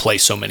much if you play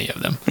so many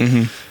of them.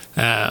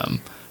 Mm-hmm.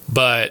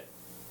 But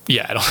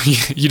yeah,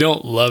 you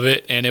don't love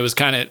it. And it was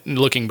kind of,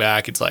 looking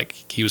back, it's like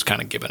he was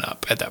kind of giving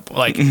up at that point.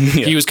 Like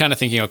he was kind of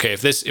thinking, okay,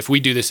 if we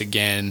do this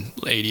again,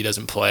 AD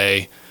doesn't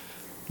play,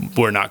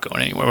 we're not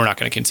going anywhere. We're not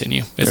going to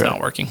continue. It's not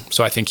working.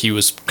 So I think he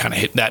was kind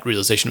of that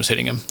realization was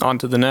hitting him. On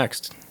to the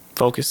next.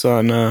 Focus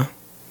on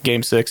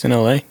Game 6 in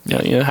LA.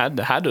 Yeah, it had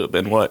to have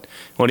been what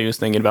he was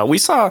thinking about. We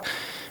saw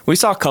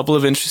a couple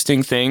of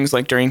interesting things,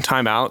 like during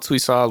timeouts. We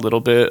saw a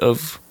little bit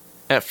of.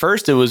 At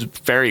first, it was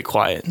very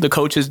quiet. The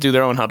coaches do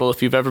their own huddle.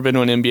 If you've ever been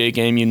to an NBA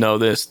game, you know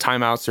this.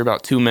 Timeouts are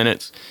about 2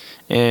 minutes,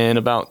 and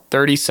about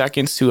 30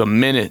 seconds to a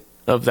minute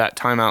of that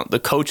timeout, the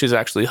coaches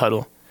actually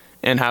huddle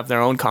and have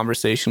their own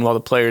conversation while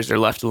the players are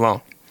left alone.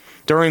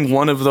 During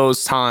one of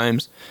those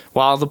times,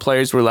 while the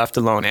players were left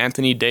alone,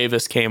 Anthony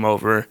Davis came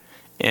over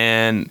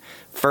and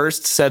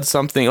first said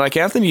something. Like,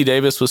 Anthony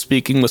Davis was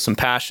speaking with some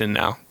passion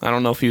now. I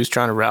don't know if he was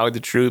trying to rally the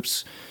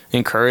troops,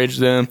 encourage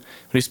them.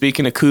 But he's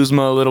speaking to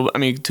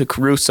to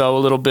Caruso a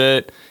little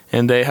bit,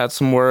 and they had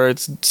some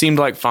words. It seemed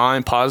like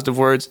fine, positive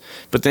words.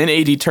 But then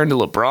AD turned to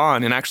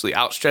LeBron and actually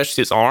outstretched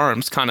his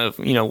arms, kind of,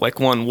 like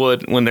one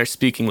would when they're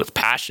speaking with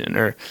passion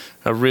or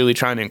really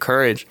trying to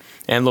encourage.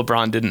 And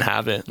LeBron didn't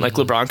have it. Like,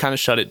 LeBron kind of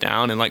shut it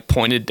down and, like,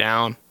 pointed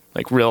down,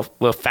 like, real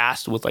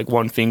fast with, like,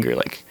 one finger,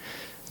 like,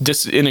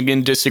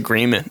 in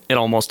disagreement, it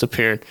almost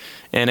appeared.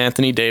 And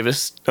Anthony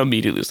Davis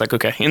immediately was like,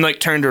 okay. And, like,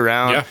 turned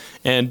around. Yeah.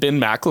 And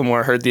Ben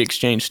McLemore heard the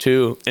exchange,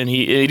 too. And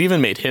it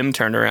even made him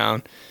turn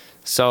around.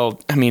 So,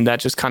 I mean, that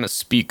just kind of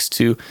speaks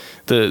to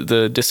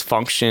the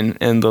dysfunction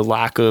and the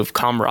lack of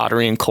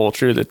camaraderie and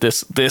culture that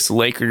this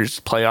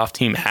Lakers playoff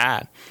team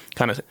had.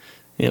 Kind of,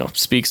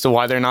 speaks to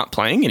why they're not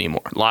playing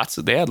anymore.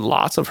 They had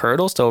lots of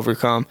hurdles to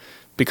overcome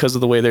because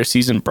of the way their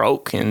season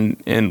broke,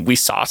 and we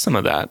saw some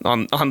of that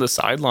on the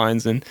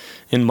sidelines and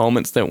in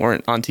moments that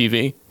weren't on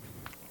TV.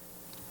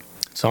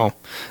 So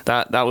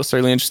that was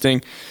certainly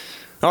interesting.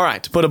 All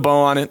right, to put a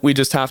bow on it, we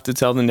just have to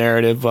tell the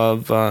narrative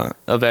of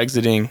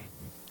exiting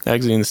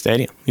the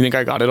stadium. You think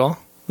I got it all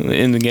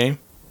in the game?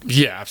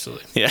 Yeah,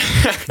 absolutely. Yeah.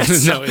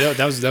 No,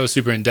 that was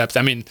super in depth.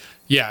 I mean,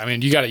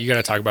 you got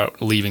to talk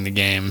about leaving the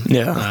game.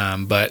 Yeah.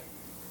 But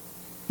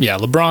yeah,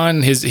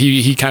 LeBron,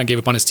 he kind of gave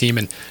up on his team,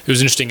 and it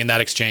was interesting in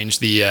that exchange.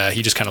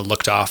 He just kind of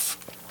looked off,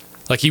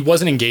 like he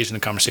wasn't engaged in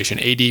the conversation.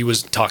 AD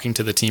was talking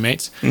to the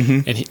teammates,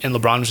 and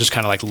LeBron was just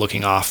kind of like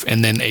looking off.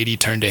 And then AD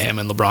turned to him,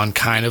 and LeBron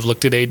kind of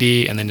looked at AD,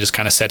 and then just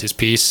kind of said his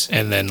piece,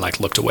 and then like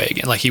looked away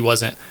again. Like he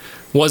wasn't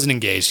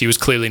engaged. He was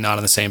clearly not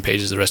on the same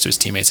page as the rest of his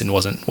teammates, and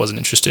wasn't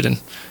interested in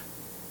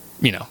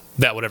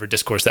that whatever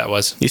discourse that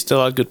was. He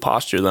still had good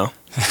posture though.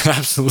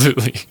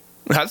 Absolutely.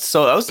 That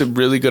was a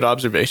really good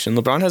observation.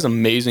 LeBron has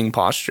amazing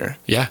posture.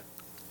 Yeah.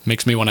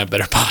 Makes me want to have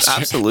better posture.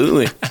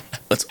 Absolutely.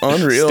 That's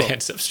unreal.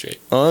 Stands up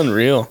straight.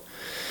 Unreal.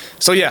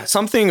 So yeah,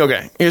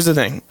 here's the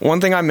thing. One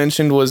thing I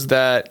mentioned was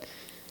that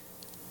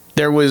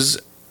there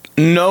was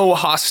no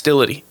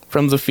hostility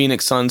from the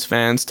Phoenix Suns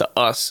fans to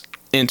us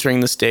entering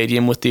the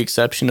stadium, with the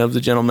exception of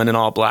the gentleman in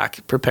all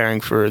black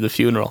preparing for the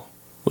funeral,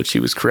 which he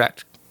was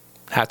correct.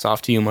 Hats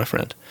off to you, my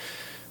friend.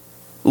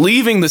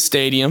 Leaving the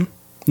stadium,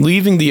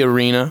 leaving the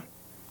arena,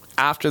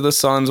 after the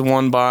Suns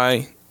won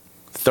by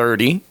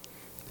 30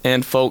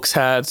 and folks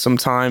had some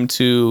time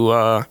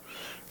to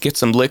get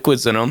some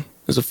liquids in them,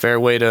 is a fair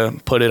way to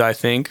put it, I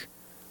think,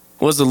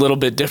 was a little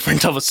bit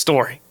different of a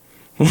story.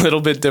 Quite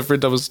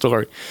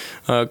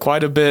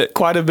a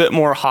bit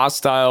more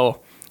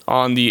hostile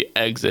on the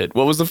exit.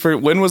 When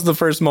was the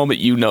first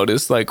moment you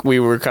noticed like we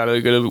were kind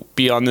of going to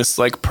be on this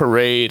like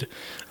parade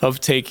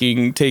of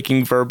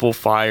taking verbal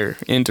fire,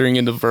 entering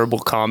into verbal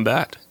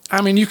combat?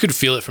 I mean, you could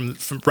feel it from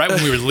right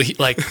when we were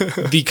like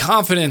the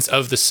confidence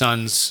of the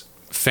Suns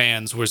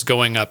fans was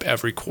going up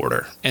every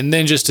quarter, and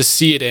then just to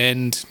see it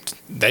end,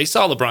 they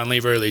saw LeBron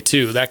leave early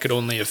too. That could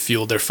only have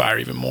fueled their fire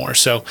even more.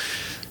 So,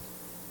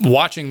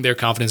 watching their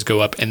confidence go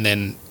up, and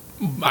then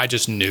I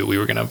just knew we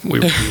were be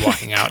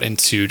walking out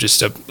into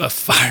just a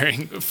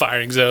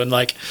firing zone.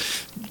 Like,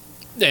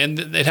 and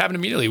it happened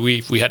immediately.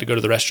 We had to go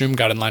to the restroom,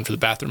 got in line for the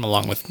bathroom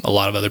along with a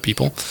lot of other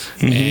people,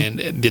 and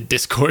the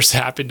discourse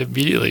happened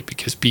immediately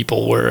because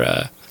people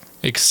were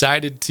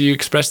excited to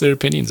express their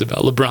opinions about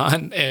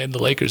LeBron and the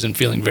Lakers and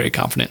feeling very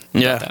confident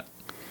about that.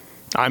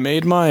 I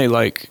made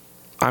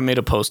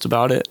a post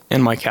about it,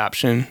 and my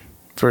caption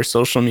for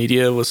social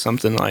media was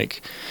something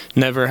like,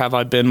 never have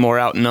I been more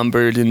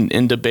outnumbered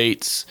in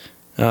debates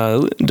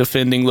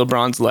defending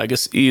LeBron's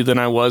legacy than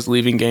I was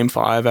leaving Game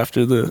 5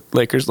 after the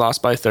Lakers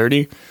lost by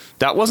 30.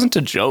 That wasn't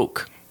a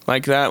joke.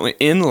 Like that,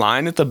 in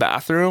line at the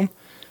bathroom,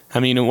 I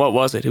mean, what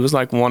was it? It was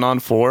like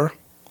 1-on-4,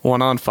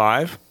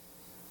 1-on-5.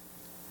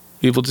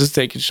 People just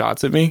taking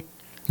shots at me.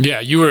 Yeah,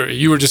 you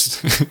were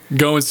just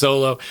going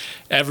solo.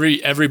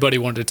 Everybody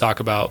wanted to talk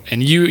about,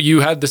 and you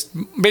had this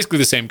basically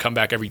the same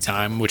comeback every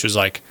time, which was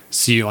like,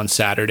 see you on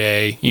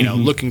Saturday. You know,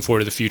 looking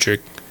forward to the future.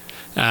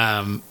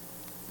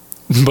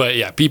 But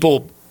yeah,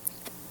 people,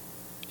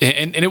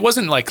 and it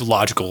wasn't like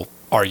logical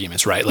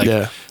arguments, right?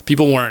 Like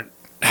people weren't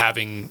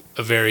having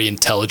a very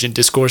intelligent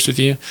discourse with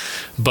you,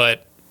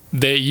 but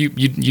you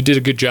did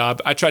a good job.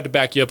 I tried to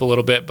back you up a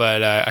little bit,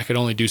 but I could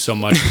only do so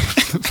much.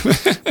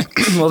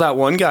 Well, that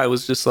one guy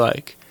was just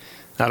like,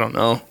 I don't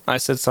know. I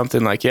said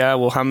something like, yeah,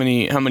 well, how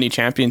many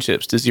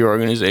championships does your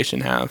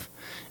organization have?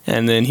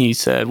 And then he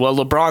said, well,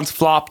 LeBron's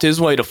flopped his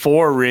way to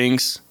 4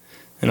 rings.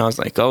 And I was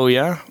like, oh,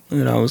 yeah?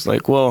 And I was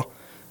like, well,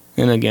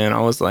 and again,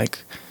 I was like,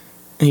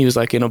 he was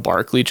like in a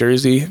Barkley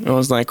jersey. And I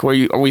was like,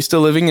 are we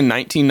still living in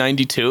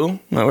 1992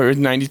 or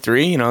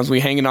 93? Was we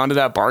hanging on to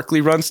that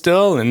Barkley run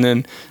still? And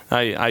then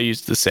I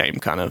used the same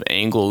kind of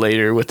angle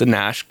later with the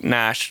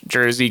Nash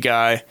jersey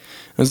guy.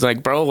 I was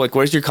like, bro, like,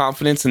 where's your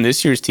confidence in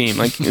this year's team?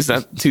 Like, is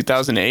that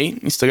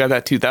 2008? You still got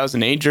that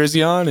 2008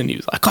 jersey on? And he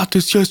was like, I got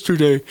this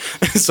yesterday.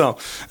 So,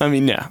 I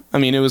mean, yeah. I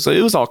mean, it was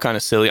all kind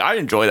of silly. I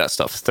enjoy that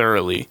stuff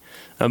thoroughly.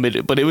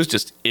 But it was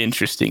just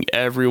interesting.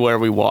 Everywhere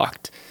we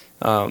walked,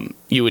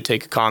 you would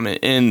take a comment.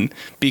 And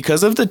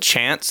because of the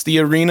chants the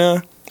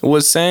arena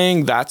was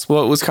saying, that's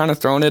what was kind of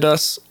thrown at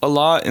us a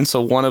lot. And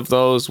so one of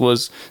those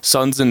was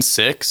Suns in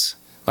 6.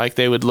 Like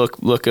they would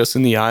look us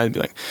in the eye and be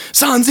like,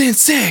 Suns in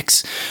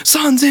 6!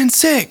 Suns in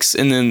 6!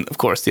 And then, of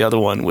course, the other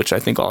one, which I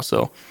think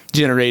also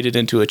generated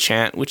into a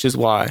chant, which is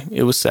why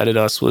it was said at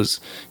us,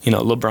 was,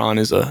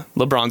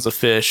 LeBron's a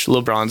fish.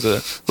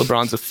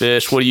 LeBron's a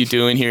fish. What are you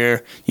doing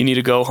here? You need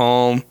to go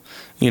home.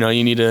 You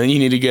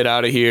need to get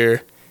out of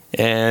here.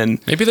 And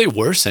maybe they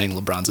were saying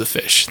LeBron's a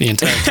fish the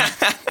entire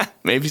time.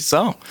 Maybe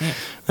so. Yeah.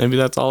 Maybe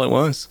that's all it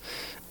was.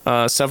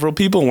 Several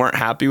people weren't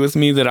happy with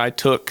me that I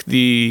took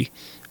the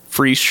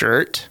free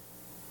shirt.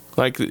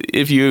 Like,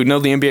 if you know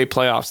the NBA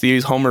playoffs,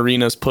 these home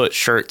arenas put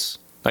shirts,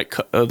 like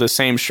the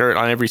same shirt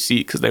on every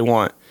seat, because they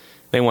want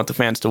the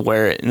fans to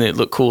wear it and it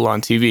look cool on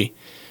TV.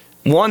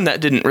 One,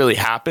 that didn't really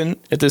happen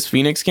at this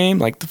Phoenix game.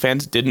 Like, the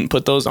fans didn't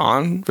put those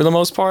on for the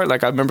most part.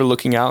 Like, I remember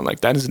looking out,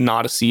 like, that is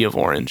not a sea of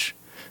orange.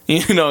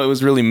 It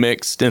was really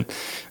mixed, and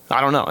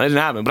I don't know. It didn't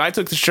happen. But I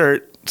took the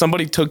shirt.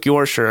 Somebody took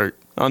your shirt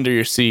under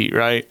your seat,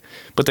 right?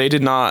 But they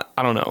did not,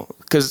 I don't know,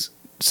 because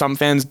some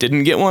fans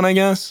didn't get one, I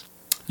guess.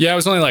 Yeah, it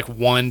was only like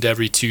 1 to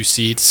every 2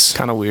 seats.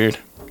 Kind of weird.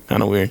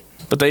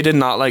 But they did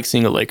not like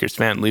seeing a Lakers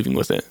fan leaving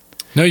with it.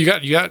 No, you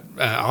got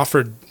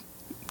offered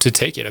to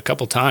take it a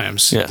couple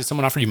times. Yeah. Did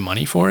someone offer you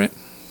money for it?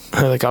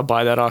 Like, I'll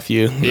buy that off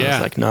you. And I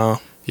was like, no.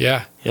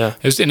 Yeah. And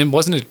it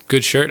wasn't a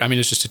good shirt. I mean,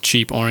 it's just a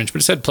cheap orange,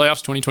 but it said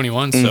playoffs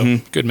 2021, so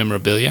good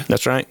memorabilia.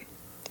 That's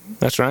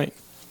right.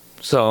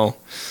 So,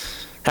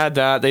 had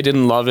that. They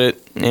didn't love it.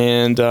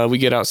 And we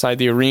get outside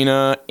the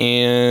arena,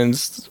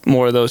 and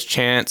more of those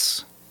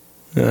chants.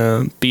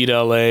 Beat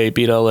LA.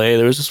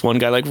 There was this one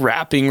guy like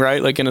rapping, right?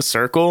 Like in a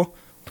circle.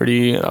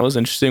 That was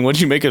interesting. What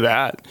did you make of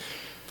that?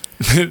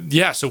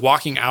 Yeah, so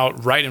walking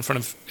out right in front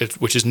of it,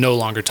 which is no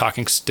longer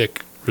Talking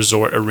Stick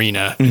Resort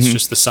Arena. It's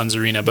just the Suns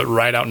Arena, but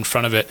right out in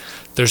front of it,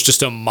 there's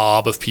just a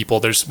mob of people.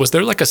 Was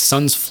there like a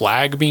Suns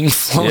flag being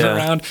flown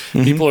around?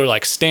 People are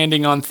like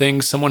standing on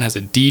things. Someone has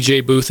a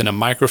DJ booth and a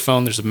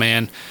microphone. There's a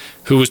man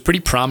who was pretty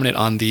prominent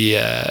on the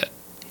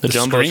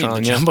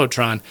Jumbotron,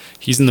 Jumbotron.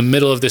 He's in the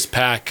middle of this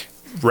pack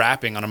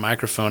rapping on a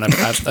microphone.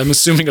 I'm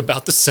assuming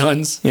about the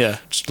Suns. Yeah.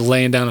 Just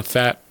laying down a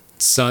fat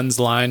Suns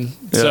line.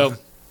 Yeah.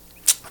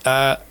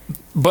 So,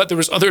 but there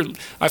was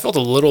I felt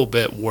a little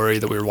bit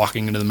worried that we were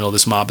walking into the middle of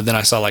this mob, but then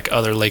I saw like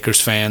other Lakers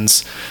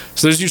fans.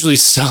 So there's usually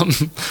some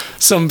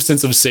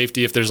sense of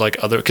safety if there's like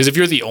because if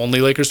you're the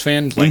only Lakers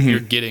fan, like you're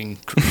getting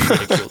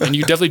ridiculed. And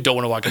you definitely don't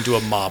want to walk into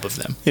a mob of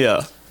them.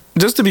 Yeah.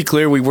 Just to be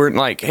clear, we weren't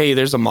like, hey,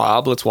 there's a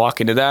mob, let's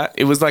walk into that.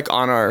 It was like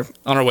on our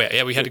way.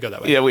 Yeah, we had to go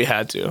that way. Yeah, we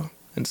had to.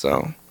 And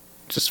so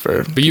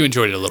but you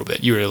enjoyed it a little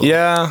bit.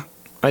 Yeah,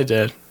 I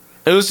did.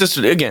 It was just,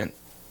 again,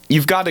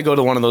 you've got to go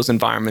to one of those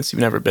environments. You've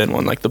never been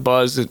one. Like the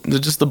buzz in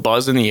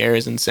the air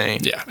is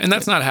insane. Yeah, and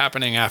that's not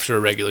happening after a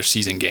regular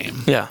season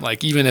game. Yeah.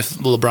 Like, even if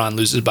LeBron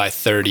loses by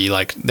 30,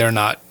 like, they're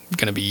not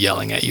going to be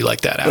yelling at you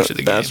like that after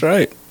the game.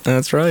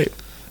 That's right.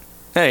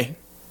 Hey,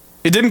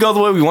 it didn't go the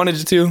way we wanted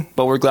it to,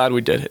 but we're glad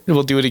we did it.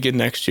 We'll do it again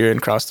next year and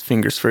cross the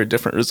fingers for a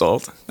different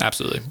result.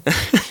 Absolutely.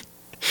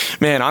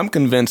 Man, I'm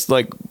convinced,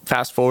 like,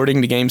 fast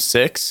forwarding to game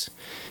 6,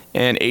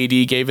 and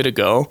AD gave it a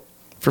go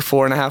for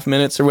 4.5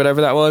 minutes or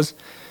whatever that was.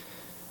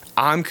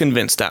 I'm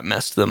convinced that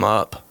messed them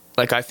up.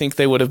 Like, I think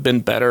they would have been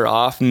better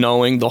off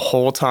knowing the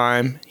whole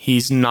time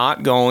he's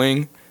not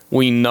going.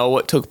 We know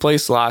what took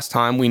place last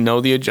time. We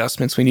know the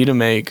adjustments we need to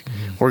make.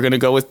 we're going to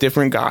go with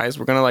different guys.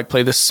 We're going to like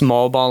play this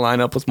small ball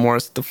lineup with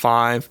Morris at the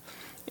 5.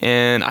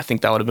 And I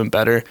think that would have been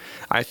better.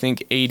 I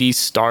think AD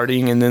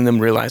starting and then them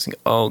realizing,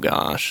 oh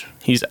gosh,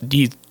 he's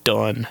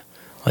done.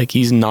 Like,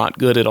 he's not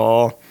good at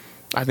all.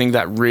 I think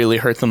that really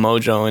hurt the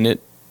mojo. And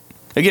it,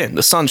 again,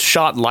 the Suns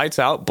shot lights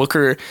out.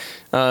 Booker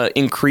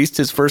increased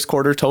his first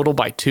quarter total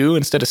by 2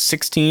 instead of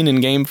 16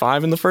 in game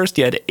 5 in the first.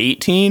 He had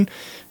 18.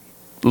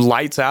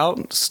 Lights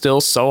out,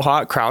 still so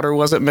hot. Crowder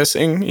wasn't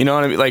missing. You know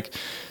what I mean? Like,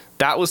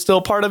 that was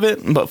still part of it.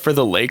 But for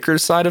the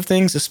Lakers side of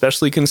things,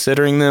 especially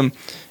considering them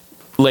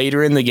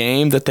later in the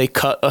game that they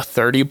cut a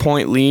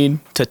 30-point lead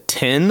to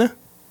 10,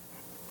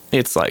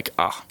 it's like,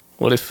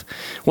 what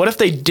if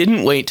they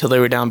didn't wait till they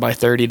were down by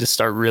 30 to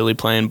start really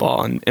playing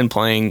ball and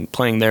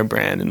playing their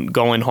brand and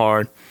going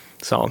hard?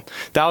 So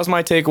that was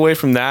my takeaway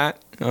from that.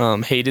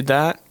 Hated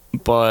that,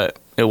 but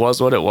it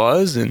was what it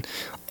was. And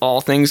all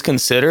things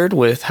considered,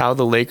 with how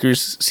the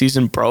Lakers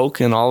season broke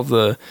and all of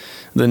the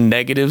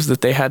negatives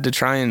that they had to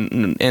try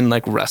and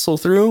like wrestle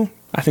through,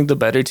 I think the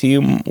better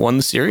team won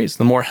the series.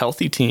 The more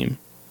healthy team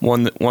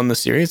won the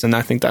series, and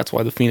I think that's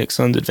why the Phoenix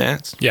Suns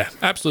advanced. Yeah,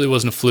 absolutely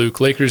wasn't a fluke.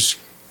 Lakers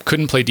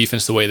couldn't play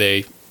defense the way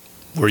they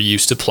were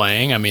used to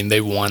playing. I mean,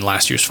 they won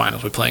last year's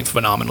finals by playing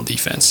phenomenal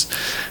defense,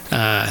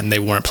 and they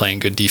weren't playing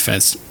good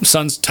defense.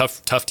 Suns,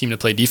 tough team to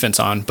play defense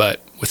on,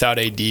 but without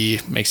AD,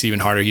 makes it even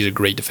harder. He's a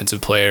great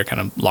defensive player,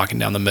 kind of locking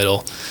down the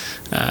middle,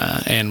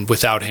 and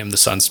without him, the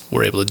Suns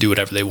were able to do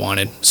whatever they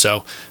wanted.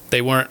 So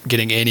they weren't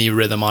getting any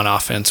rhythm on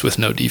offense with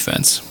no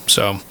defense.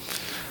 So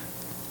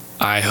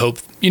I hope,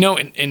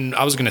 and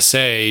I was going to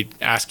say,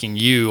 asking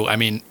you, I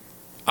mean,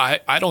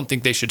 I don't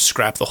think they should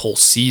scrap the whole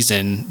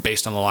season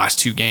based on the last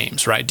 2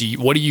 games, right?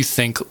 What do you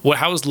think?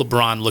 How is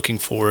LeBron looking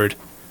forward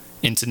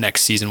into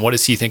next season? What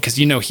does he think? Because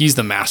he's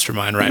the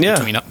mastermind, right?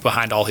 Yeah.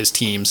 Behind all his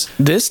teams.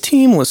 This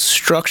team was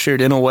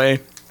structured in a way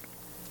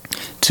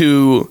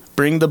to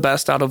bring the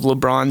best out of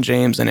LeBron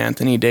James and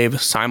Anthony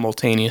Davis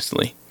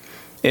simultaneously.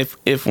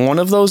 If one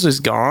of those is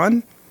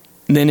gone,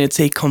 then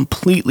it's a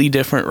completely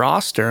different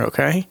roster,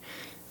 okay?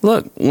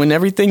 Look, when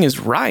everything is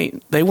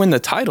right, they win the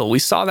title. We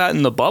saw that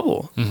in the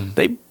bubble. Mm-hmm.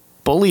 They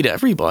bullied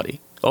everybody,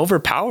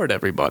 overpowered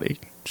everybody,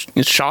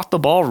 shot the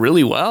ball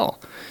really well.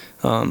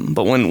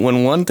 But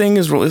when one thing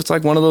is, it's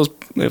like one of those,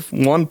 if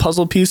one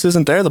puzzle piece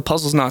isn't there, the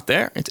puzzle's not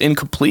there. It's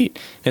incomplete.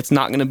 It's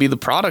not going to be the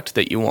product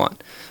that you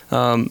want.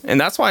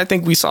 And that's why I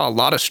think we saw a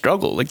lot of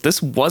struggle. Like,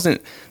 this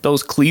wasn't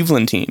those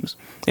Cleveland teams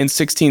in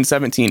 16,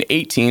 17,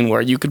 18,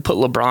 where you could put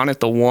LeBron at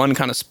the 1,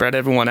 kind of spread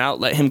everyone out,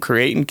 let him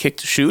create and kick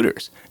to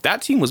shooters.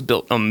 That team was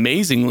built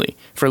amazingly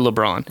for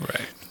LeBron.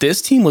 Right.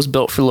 This team was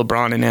built for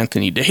LeBron and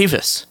Anthony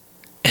Davis.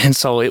 And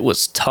so it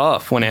was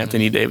tough when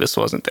Anthony Davis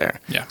wasn't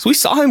there. Yeah. So we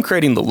saw him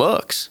creating the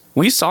looks.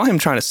 We saw him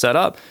trying to set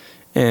up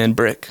and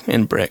brick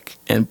and brick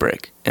and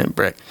brick and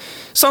brick.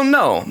 So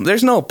no,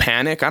 there's no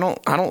panic. I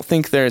don't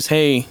think there's,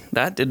 hey,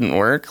 that didn't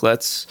work.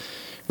 Let's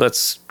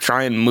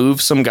try and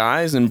move some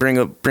guys and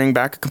bring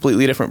back a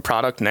completely different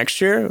product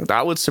next year.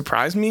 That would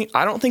surprise me.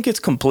 I don't think it's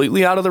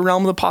completely out of the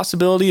realm of the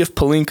possibility if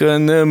Pelinka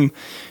and them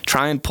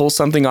try and pull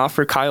something off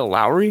for Kyle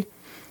Lowry.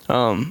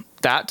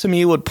 That to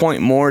me would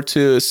point more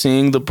to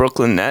seeing the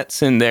Brooklyn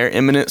Nets and their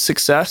imminent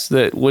success.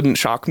 That wouldn't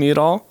shock me at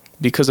all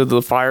because of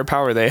the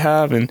firepower they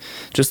have and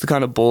just the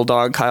kind of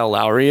bulldog Kyle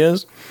Lowry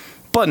is.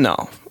 But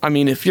no, I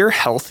mean, if you're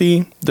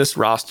healthy, this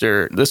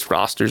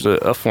roster's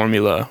a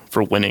formula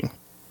for winning.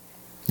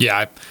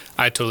 Yeah,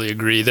 I totally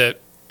agree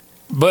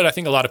but I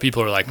think a lot of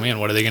people are like, man,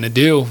 what are they going to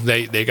do?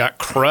 They got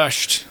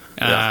crushed.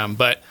 Yeah.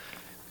 But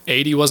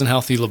AD wasn't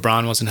healthy.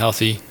 LeBron wasn't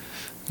healthy.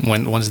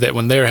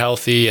 When they're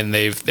healthy and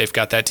they've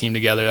got that team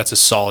together, that's a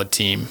solid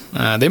team.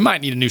 They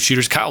might need a new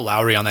shooters. Kyle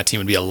Lowry on that team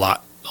would be a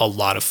lot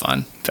of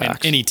fun. And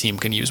any team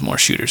can use more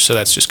shooters, so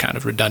that's just kind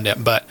of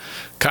redundant. But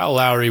Kyle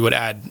Lowry would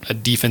add a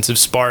defensive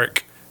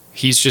spark.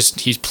 He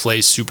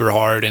plays super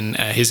hard, and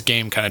his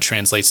game kind of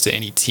translates to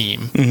any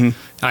team.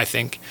 Mm-hmm. I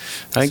think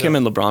him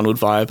and LeBron would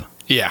vibe.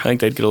 Yeah, I think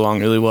they'd get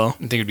along really well. I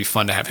think it'd be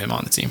fun to have him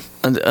on the team.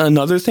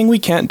 Another thing we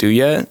can't do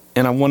yet,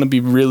 and I want to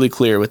be really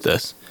clear with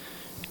this.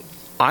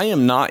 I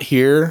am not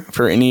here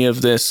for any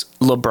of this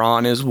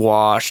LeBron is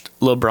washed,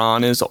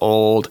 LeBron is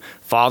old,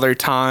 father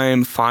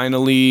time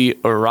finally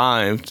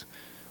arrived.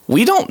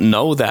 We don't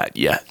know that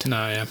yet.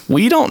 No, yeah.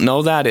 We don't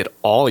know that at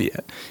all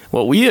yet.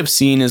 What we have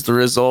seen is the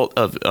result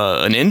of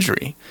an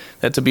injury.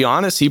 That, to be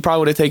honest, he probably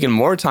would have taken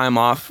more time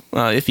off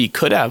if he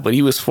could have, but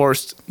he was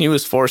forced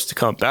to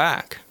come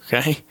back.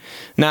 Okay?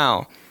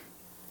 Now,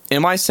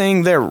 am I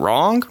saying they're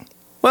wrong?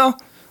 Well,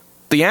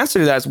 the answer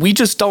to that is we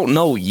just don't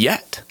know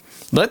yet.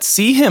 Let's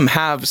see him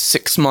have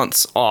 6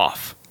 months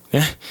off.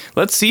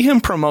 Let's see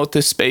him promote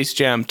this Space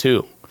Jam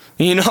 2.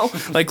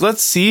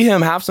 Let's see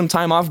him have some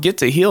time off, get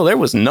to heal. There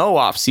was no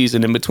off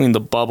season in between the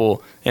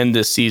bubble and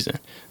this season.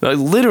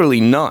 Literally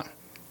none.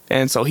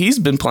 And so he's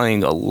been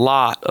playing a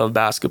lot of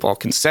basketball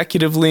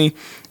consecutively.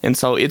 And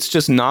so it's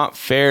just not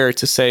fair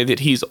to say that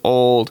he's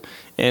old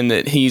and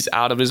that he's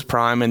out of his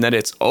prime and that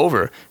it's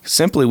over.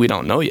 Simply, we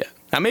don't know yet.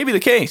 That may be the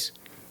case,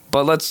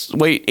 but let's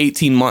wait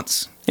 18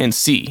 months and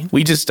see.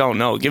 We just don't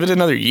know. Give it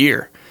another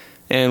year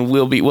and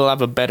we'll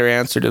have a better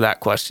answer to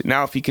that question.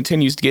 Now, if he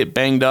continues to get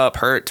banged up,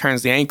 hurt,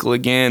 turns the ankle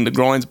again, the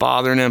groin's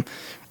bothering him,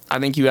 I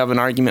think you have an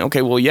argument.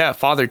 Okay, well, yeah,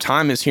 Father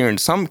Time is here in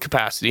some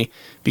capacity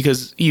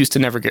because he used to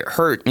never get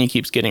hurt and he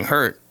keeps getting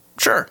hurt.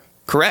 Sure,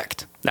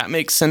 correct. That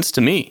makes sense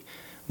to me.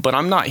 But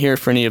I'm not here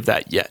for any of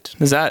that yet.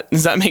 Does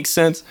that make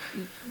sense?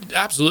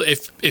 Absolutely.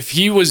 If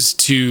he was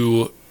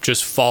to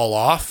just fall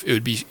off, it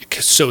would be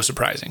so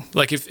surprising.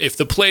 Like if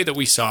the play that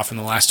we saw from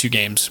the last 2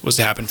 games was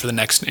to happen for the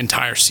next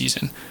entire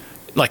season,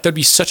 like there'd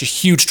be such a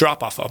huge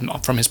drop off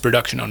from his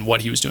production on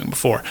what he was doing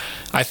before.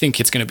 I think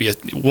it's going to be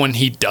when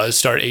he does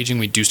start aging,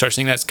 we do start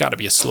seeing that. It's got to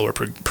be a slower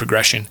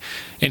progression.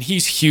 And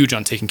he's huge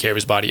on taking care of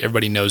his body.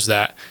 Everybody knows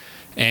that.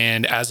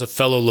 And as a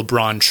fellow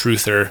LeBron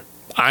truther,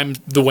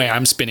 the way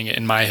I'm spinning it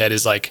in my head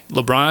is like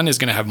LeBron is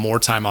going to have more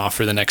time off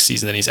for the next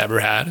season than he's ever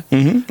had.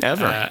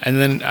 Ever. And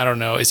then I don't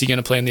know, is he going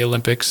to play in the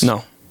Olympics?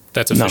 No.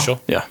 That's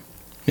official? No.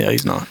 Yeah,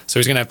 he's not. So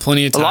he's going to have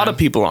plenty of time. A lot of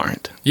people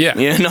aren't. Yeah.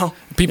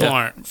 People Yeah.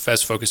 aren't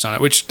as focused on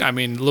it, which, I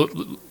mean,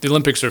 the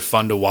Olympics are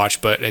fun to watch,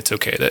 but it's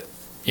okay that,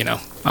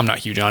 I'm not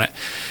huge on it.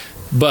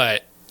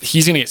 But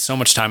he's going to get so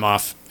much time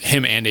off,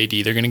 him and AD.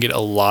 They're going to get a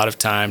lot of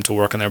time to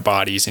work on their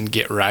bodies and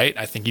get right.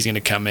 I think he's going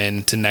to come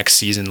into next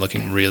season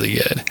looking really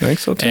good. I think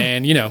so, too.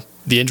 And,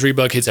 the injury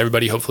bug hits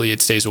everybody. Hopefully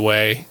it stays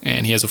away,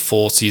 and he has a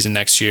full season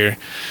next year,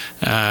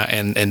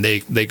 and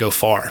they go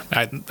far.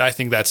 I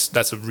think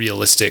that's a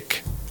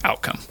realistic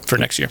outcome for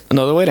next year.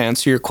 Another way to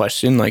answer your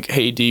question, like,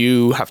 hey, do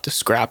you have to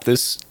scrap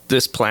this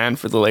plan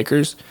for the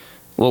Lakers?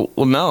 Well,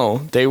 no.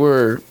 They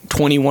were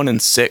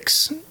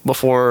 21-6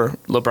 before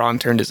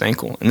LeBron turned his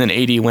ankle, and then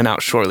AD went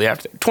out shortly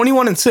after.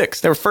 21-6.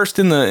 They were first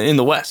in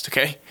the West.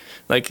 Okay,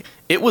 like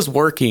it was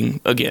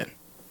working again.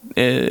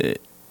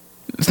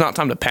 It's not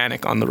time to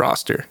panic on the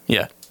roster.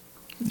 Yeah,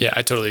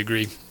 I totally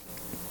agree.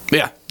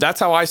 Yeah, that's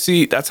how I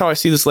see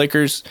this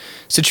Lakers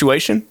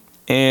situation.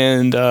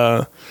 And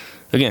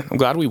again, I'm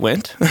glad we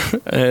went.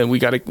 We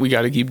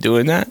gotta keep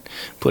doing that.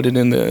 Put it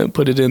in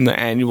the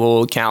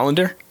annual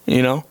calendar.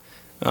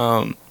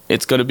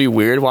 It's going to be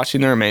weird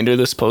watching the remainder of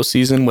this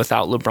postseason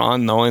without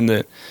LeBron, knowing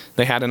that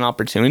they had an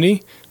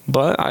opportunity.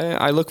 But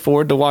I look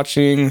forward to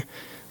watching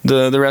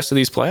the rest of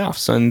these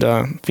playoffs,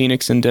 and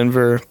Phoenix and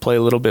Denver play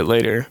a little bit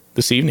later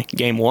this evening,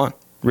 game 1.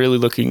 Really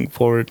looking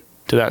forward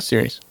to that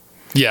series.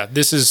 Yeah,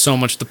 this is so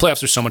much. The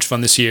playoffs are so much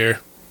fun this year.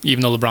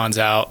 Even though LeBron's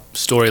out,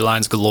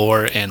 storylines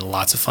galore and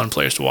lots of fun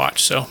players to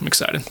watch. So I'm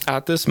excited.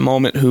 At this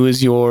moment, who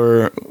is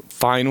your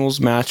finals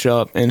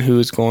matchup and who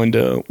is going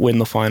to win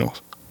the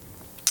finals?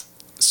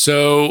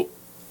 So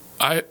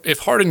if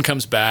Harden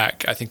comes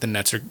back, I think the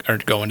Nets are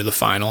going to the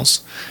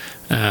finals.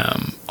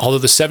 Although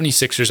the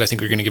 76ers, I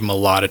think, are going to give them a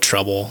lot of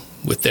trouble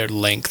with their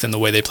length and the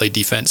way they play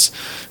defense.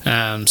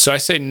 So I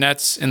say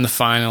Nets in the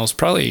finals.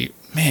 Probably,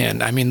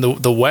 man, I mean,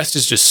 the West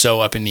is just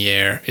so up in the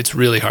air. It's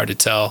really hard to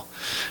tell.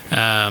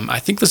 I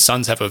think the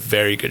Suns have a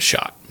very good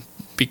shot.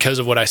 Because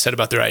of what I said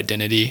about their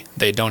identity,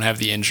 they don't have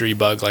the injury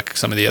bug like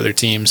some of the other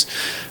teams,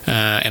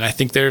 and I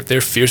think they're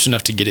fierce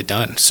enough to get it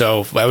done.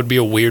 So that would be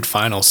a weird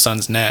final,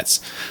 Suns-Nets.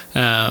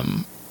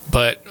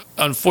 But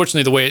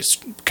unfortunately, the way it's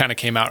kind of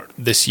came out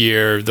this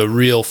year, the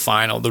real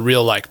final, the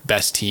real like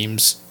best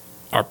teams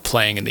are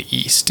playing in the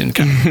East, and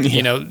kind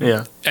of,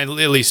 and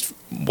at least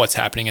what's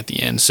happening at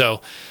the end. So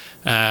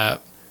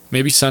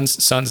maybe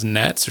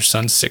Suns-Nets or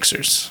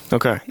Suns-Sixers.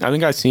 Okay, I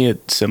think I see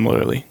it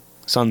similarly.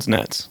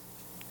 Suns-Nets.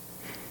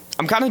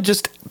 I'm kind of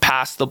just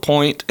past the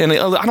point, and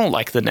I don't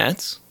like the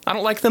Nets. I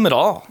don't like them at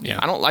all. Yeah.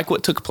 I don't like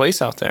what took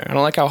place out there. I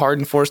don't like how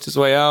Harden forced his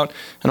way out.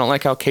 I don't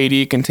like how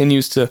KD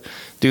continues to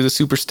do the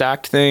super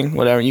stacked thing.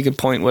 Whatever, you can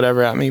point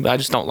whatever at me, but I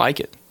just don't like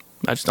it.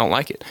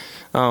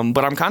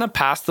 But I'm kind of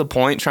past the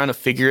point trying to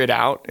figure it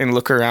out and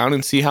look around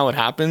and see how it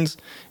happens.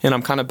 And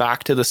I'm kind of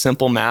back to the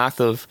simple math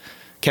of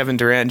Kevin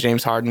Durant,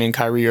 James Harden, and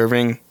Kyrie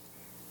Irving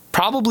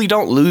probably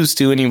don't lose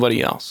to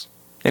anybody else.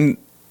 And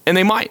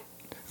they might.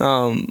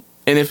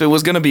 And if it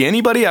was going to be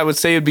anybody, I would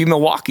say it'd be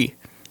Milwaukee.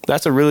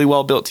 That's a really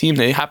well-built team.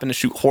 They happen to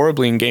shoot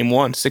horribly in game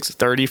 1,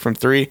 6-30 from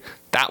 3.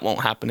 That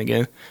won't happen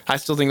again. I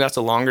still think that's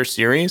a longer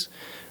series.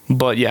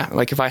 But, yeah,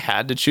 like if I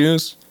had to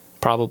choose,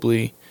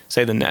 probably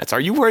say the Nets. Are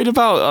you worried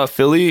about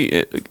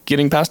Philly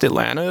getting past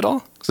Atlanta at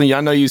all? So, yeah,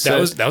 I know you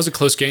said... That was a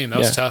close game. That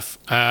was tough.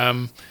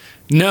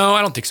 No,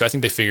 I don't think so. I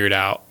think they figured it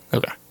out.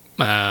 Okay.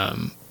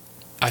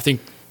 I think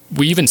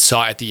we even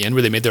saw at the end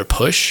where they made their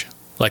push.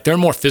 Like, they're a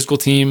more physical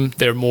team.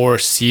 They're more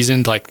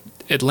seasoned. Like,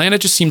 Atlanta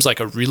just seems like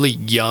a really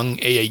young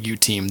AAU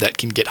team that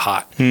can get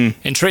hot. And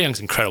Trae Young's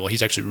incredible.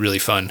 He's actually really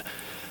fun.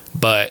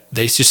 But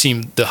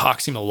the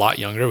Hawks seem a lot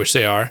younger, which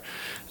they are.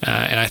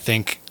 And I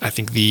think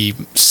the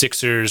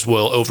Sixers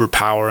will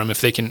overpower them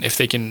if they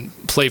can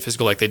play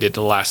physical like they did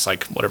the last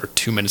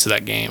 2 minutes of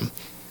that game.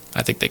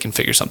 I think they can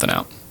figure something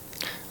out.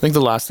 I think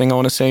the last thing I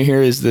want to say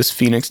here is this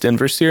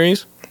Phoenix-Denver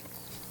series.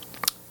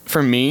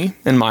 For me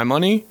and my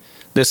money,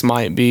 this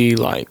might be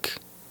like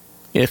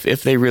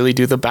if they really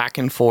do the back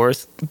and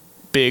forth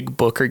big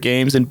Booker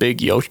games and big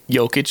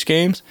Jokic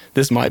games,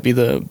 this might be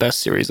the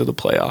best series of the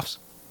playoffs.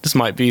 This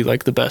might be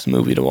like the best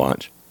movie to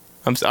watch.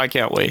 I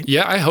can't wait.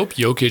 Yeah, I hope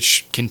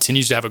Jokic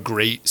continues to have a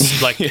great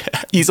Yeah,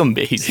 he's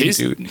amazing,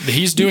 dude.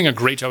 He's doing a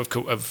great job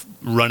of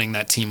running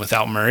that team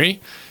without Murray.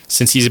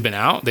 Since he's been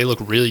out, they look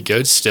really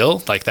good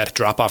still. Like, that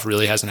drop off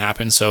really hasn't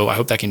happened. So I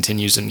hope that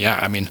continues. And yeah,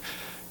 I mean,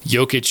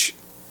 Jokic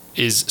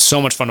is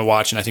so much fun to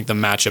watch. And I think the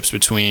matchups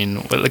between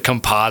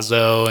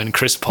Campazzo and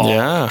Chris Paul.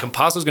 Yeah.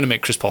 Campazzo's going to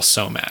make Chris Paul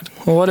so mad.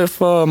 Well, what if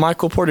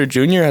Michael Porter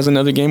Jr. has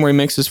another game where he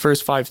makes his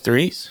first 5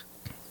 threes?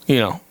 You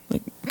know,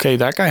 like, okay,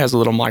 that guy has a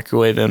little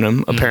microwave in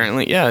him,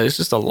 apparently. Yeah, it's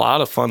just a lot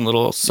of fun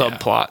little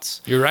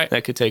subplots. You're right.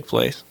 That could take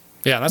place.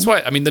 Yeah, that's why,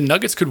 I mean, the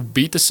Nuggets could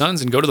beat the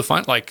Suns and go to the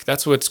final. Like,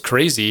 that's what's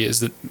crazy, is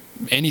that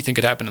anything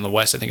could happen in the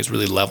West. I think it's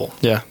really level.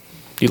 Yeah.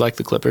 Do you like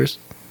the Clippers?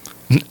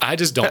 I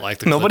just don't like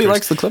the Clippers. Nobody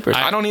likes the Clippers.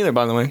 I don't either,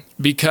 by the way.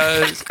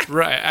 Because,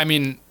 right, I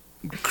mean,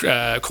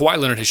 Kawhi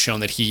Leonard has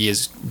shown that he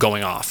is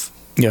going off.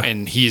 Yeah.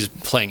 And he's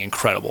playing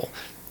incredible.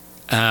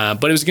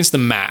 But it was against the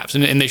Mavs,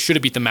 and they should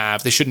have beat the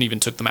Mavs. They shouldn't even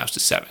took the Mavs to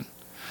 7.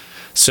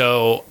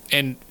 So,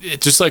 and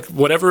it's just like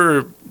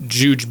whatever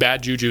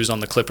bad juju is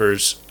on the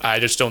Clippers, I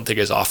just don't think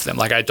is off them.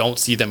 Like, I don't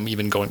see them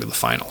even going to the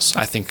finals.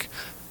 I think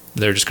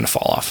they're just going to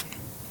fall off.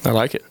 I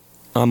like it.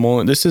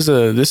 This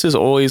is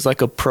always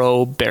like a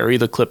pro bury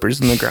the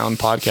Clippers in the ground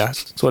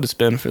podcast. That's what it's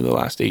been for the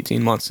last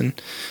 18 months, and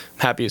I'm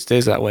happy it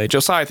stays that way.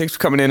 Josiah, thanks for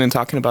coming in and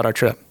talking about our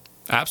trip.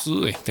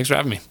 Absolutely. Thanks for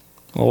having me.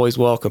 Always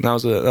welcome. That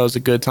was a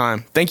good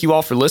time. Thank you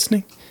all for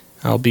listening.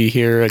 I'll be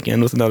here again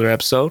with another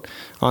episode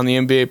on the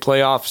NBA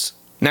playoffs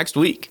next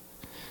week.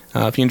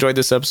 If you enjoyed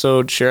this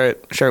episode, share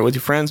it with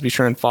your friends. Be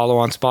sure and follow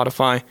on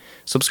Spotify.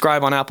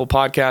 Subscribe on Apple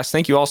Podcasts.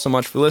 Thank you all so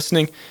much for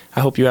listening.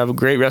 I hope you have a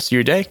great rest of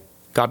your day.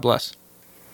 God bless.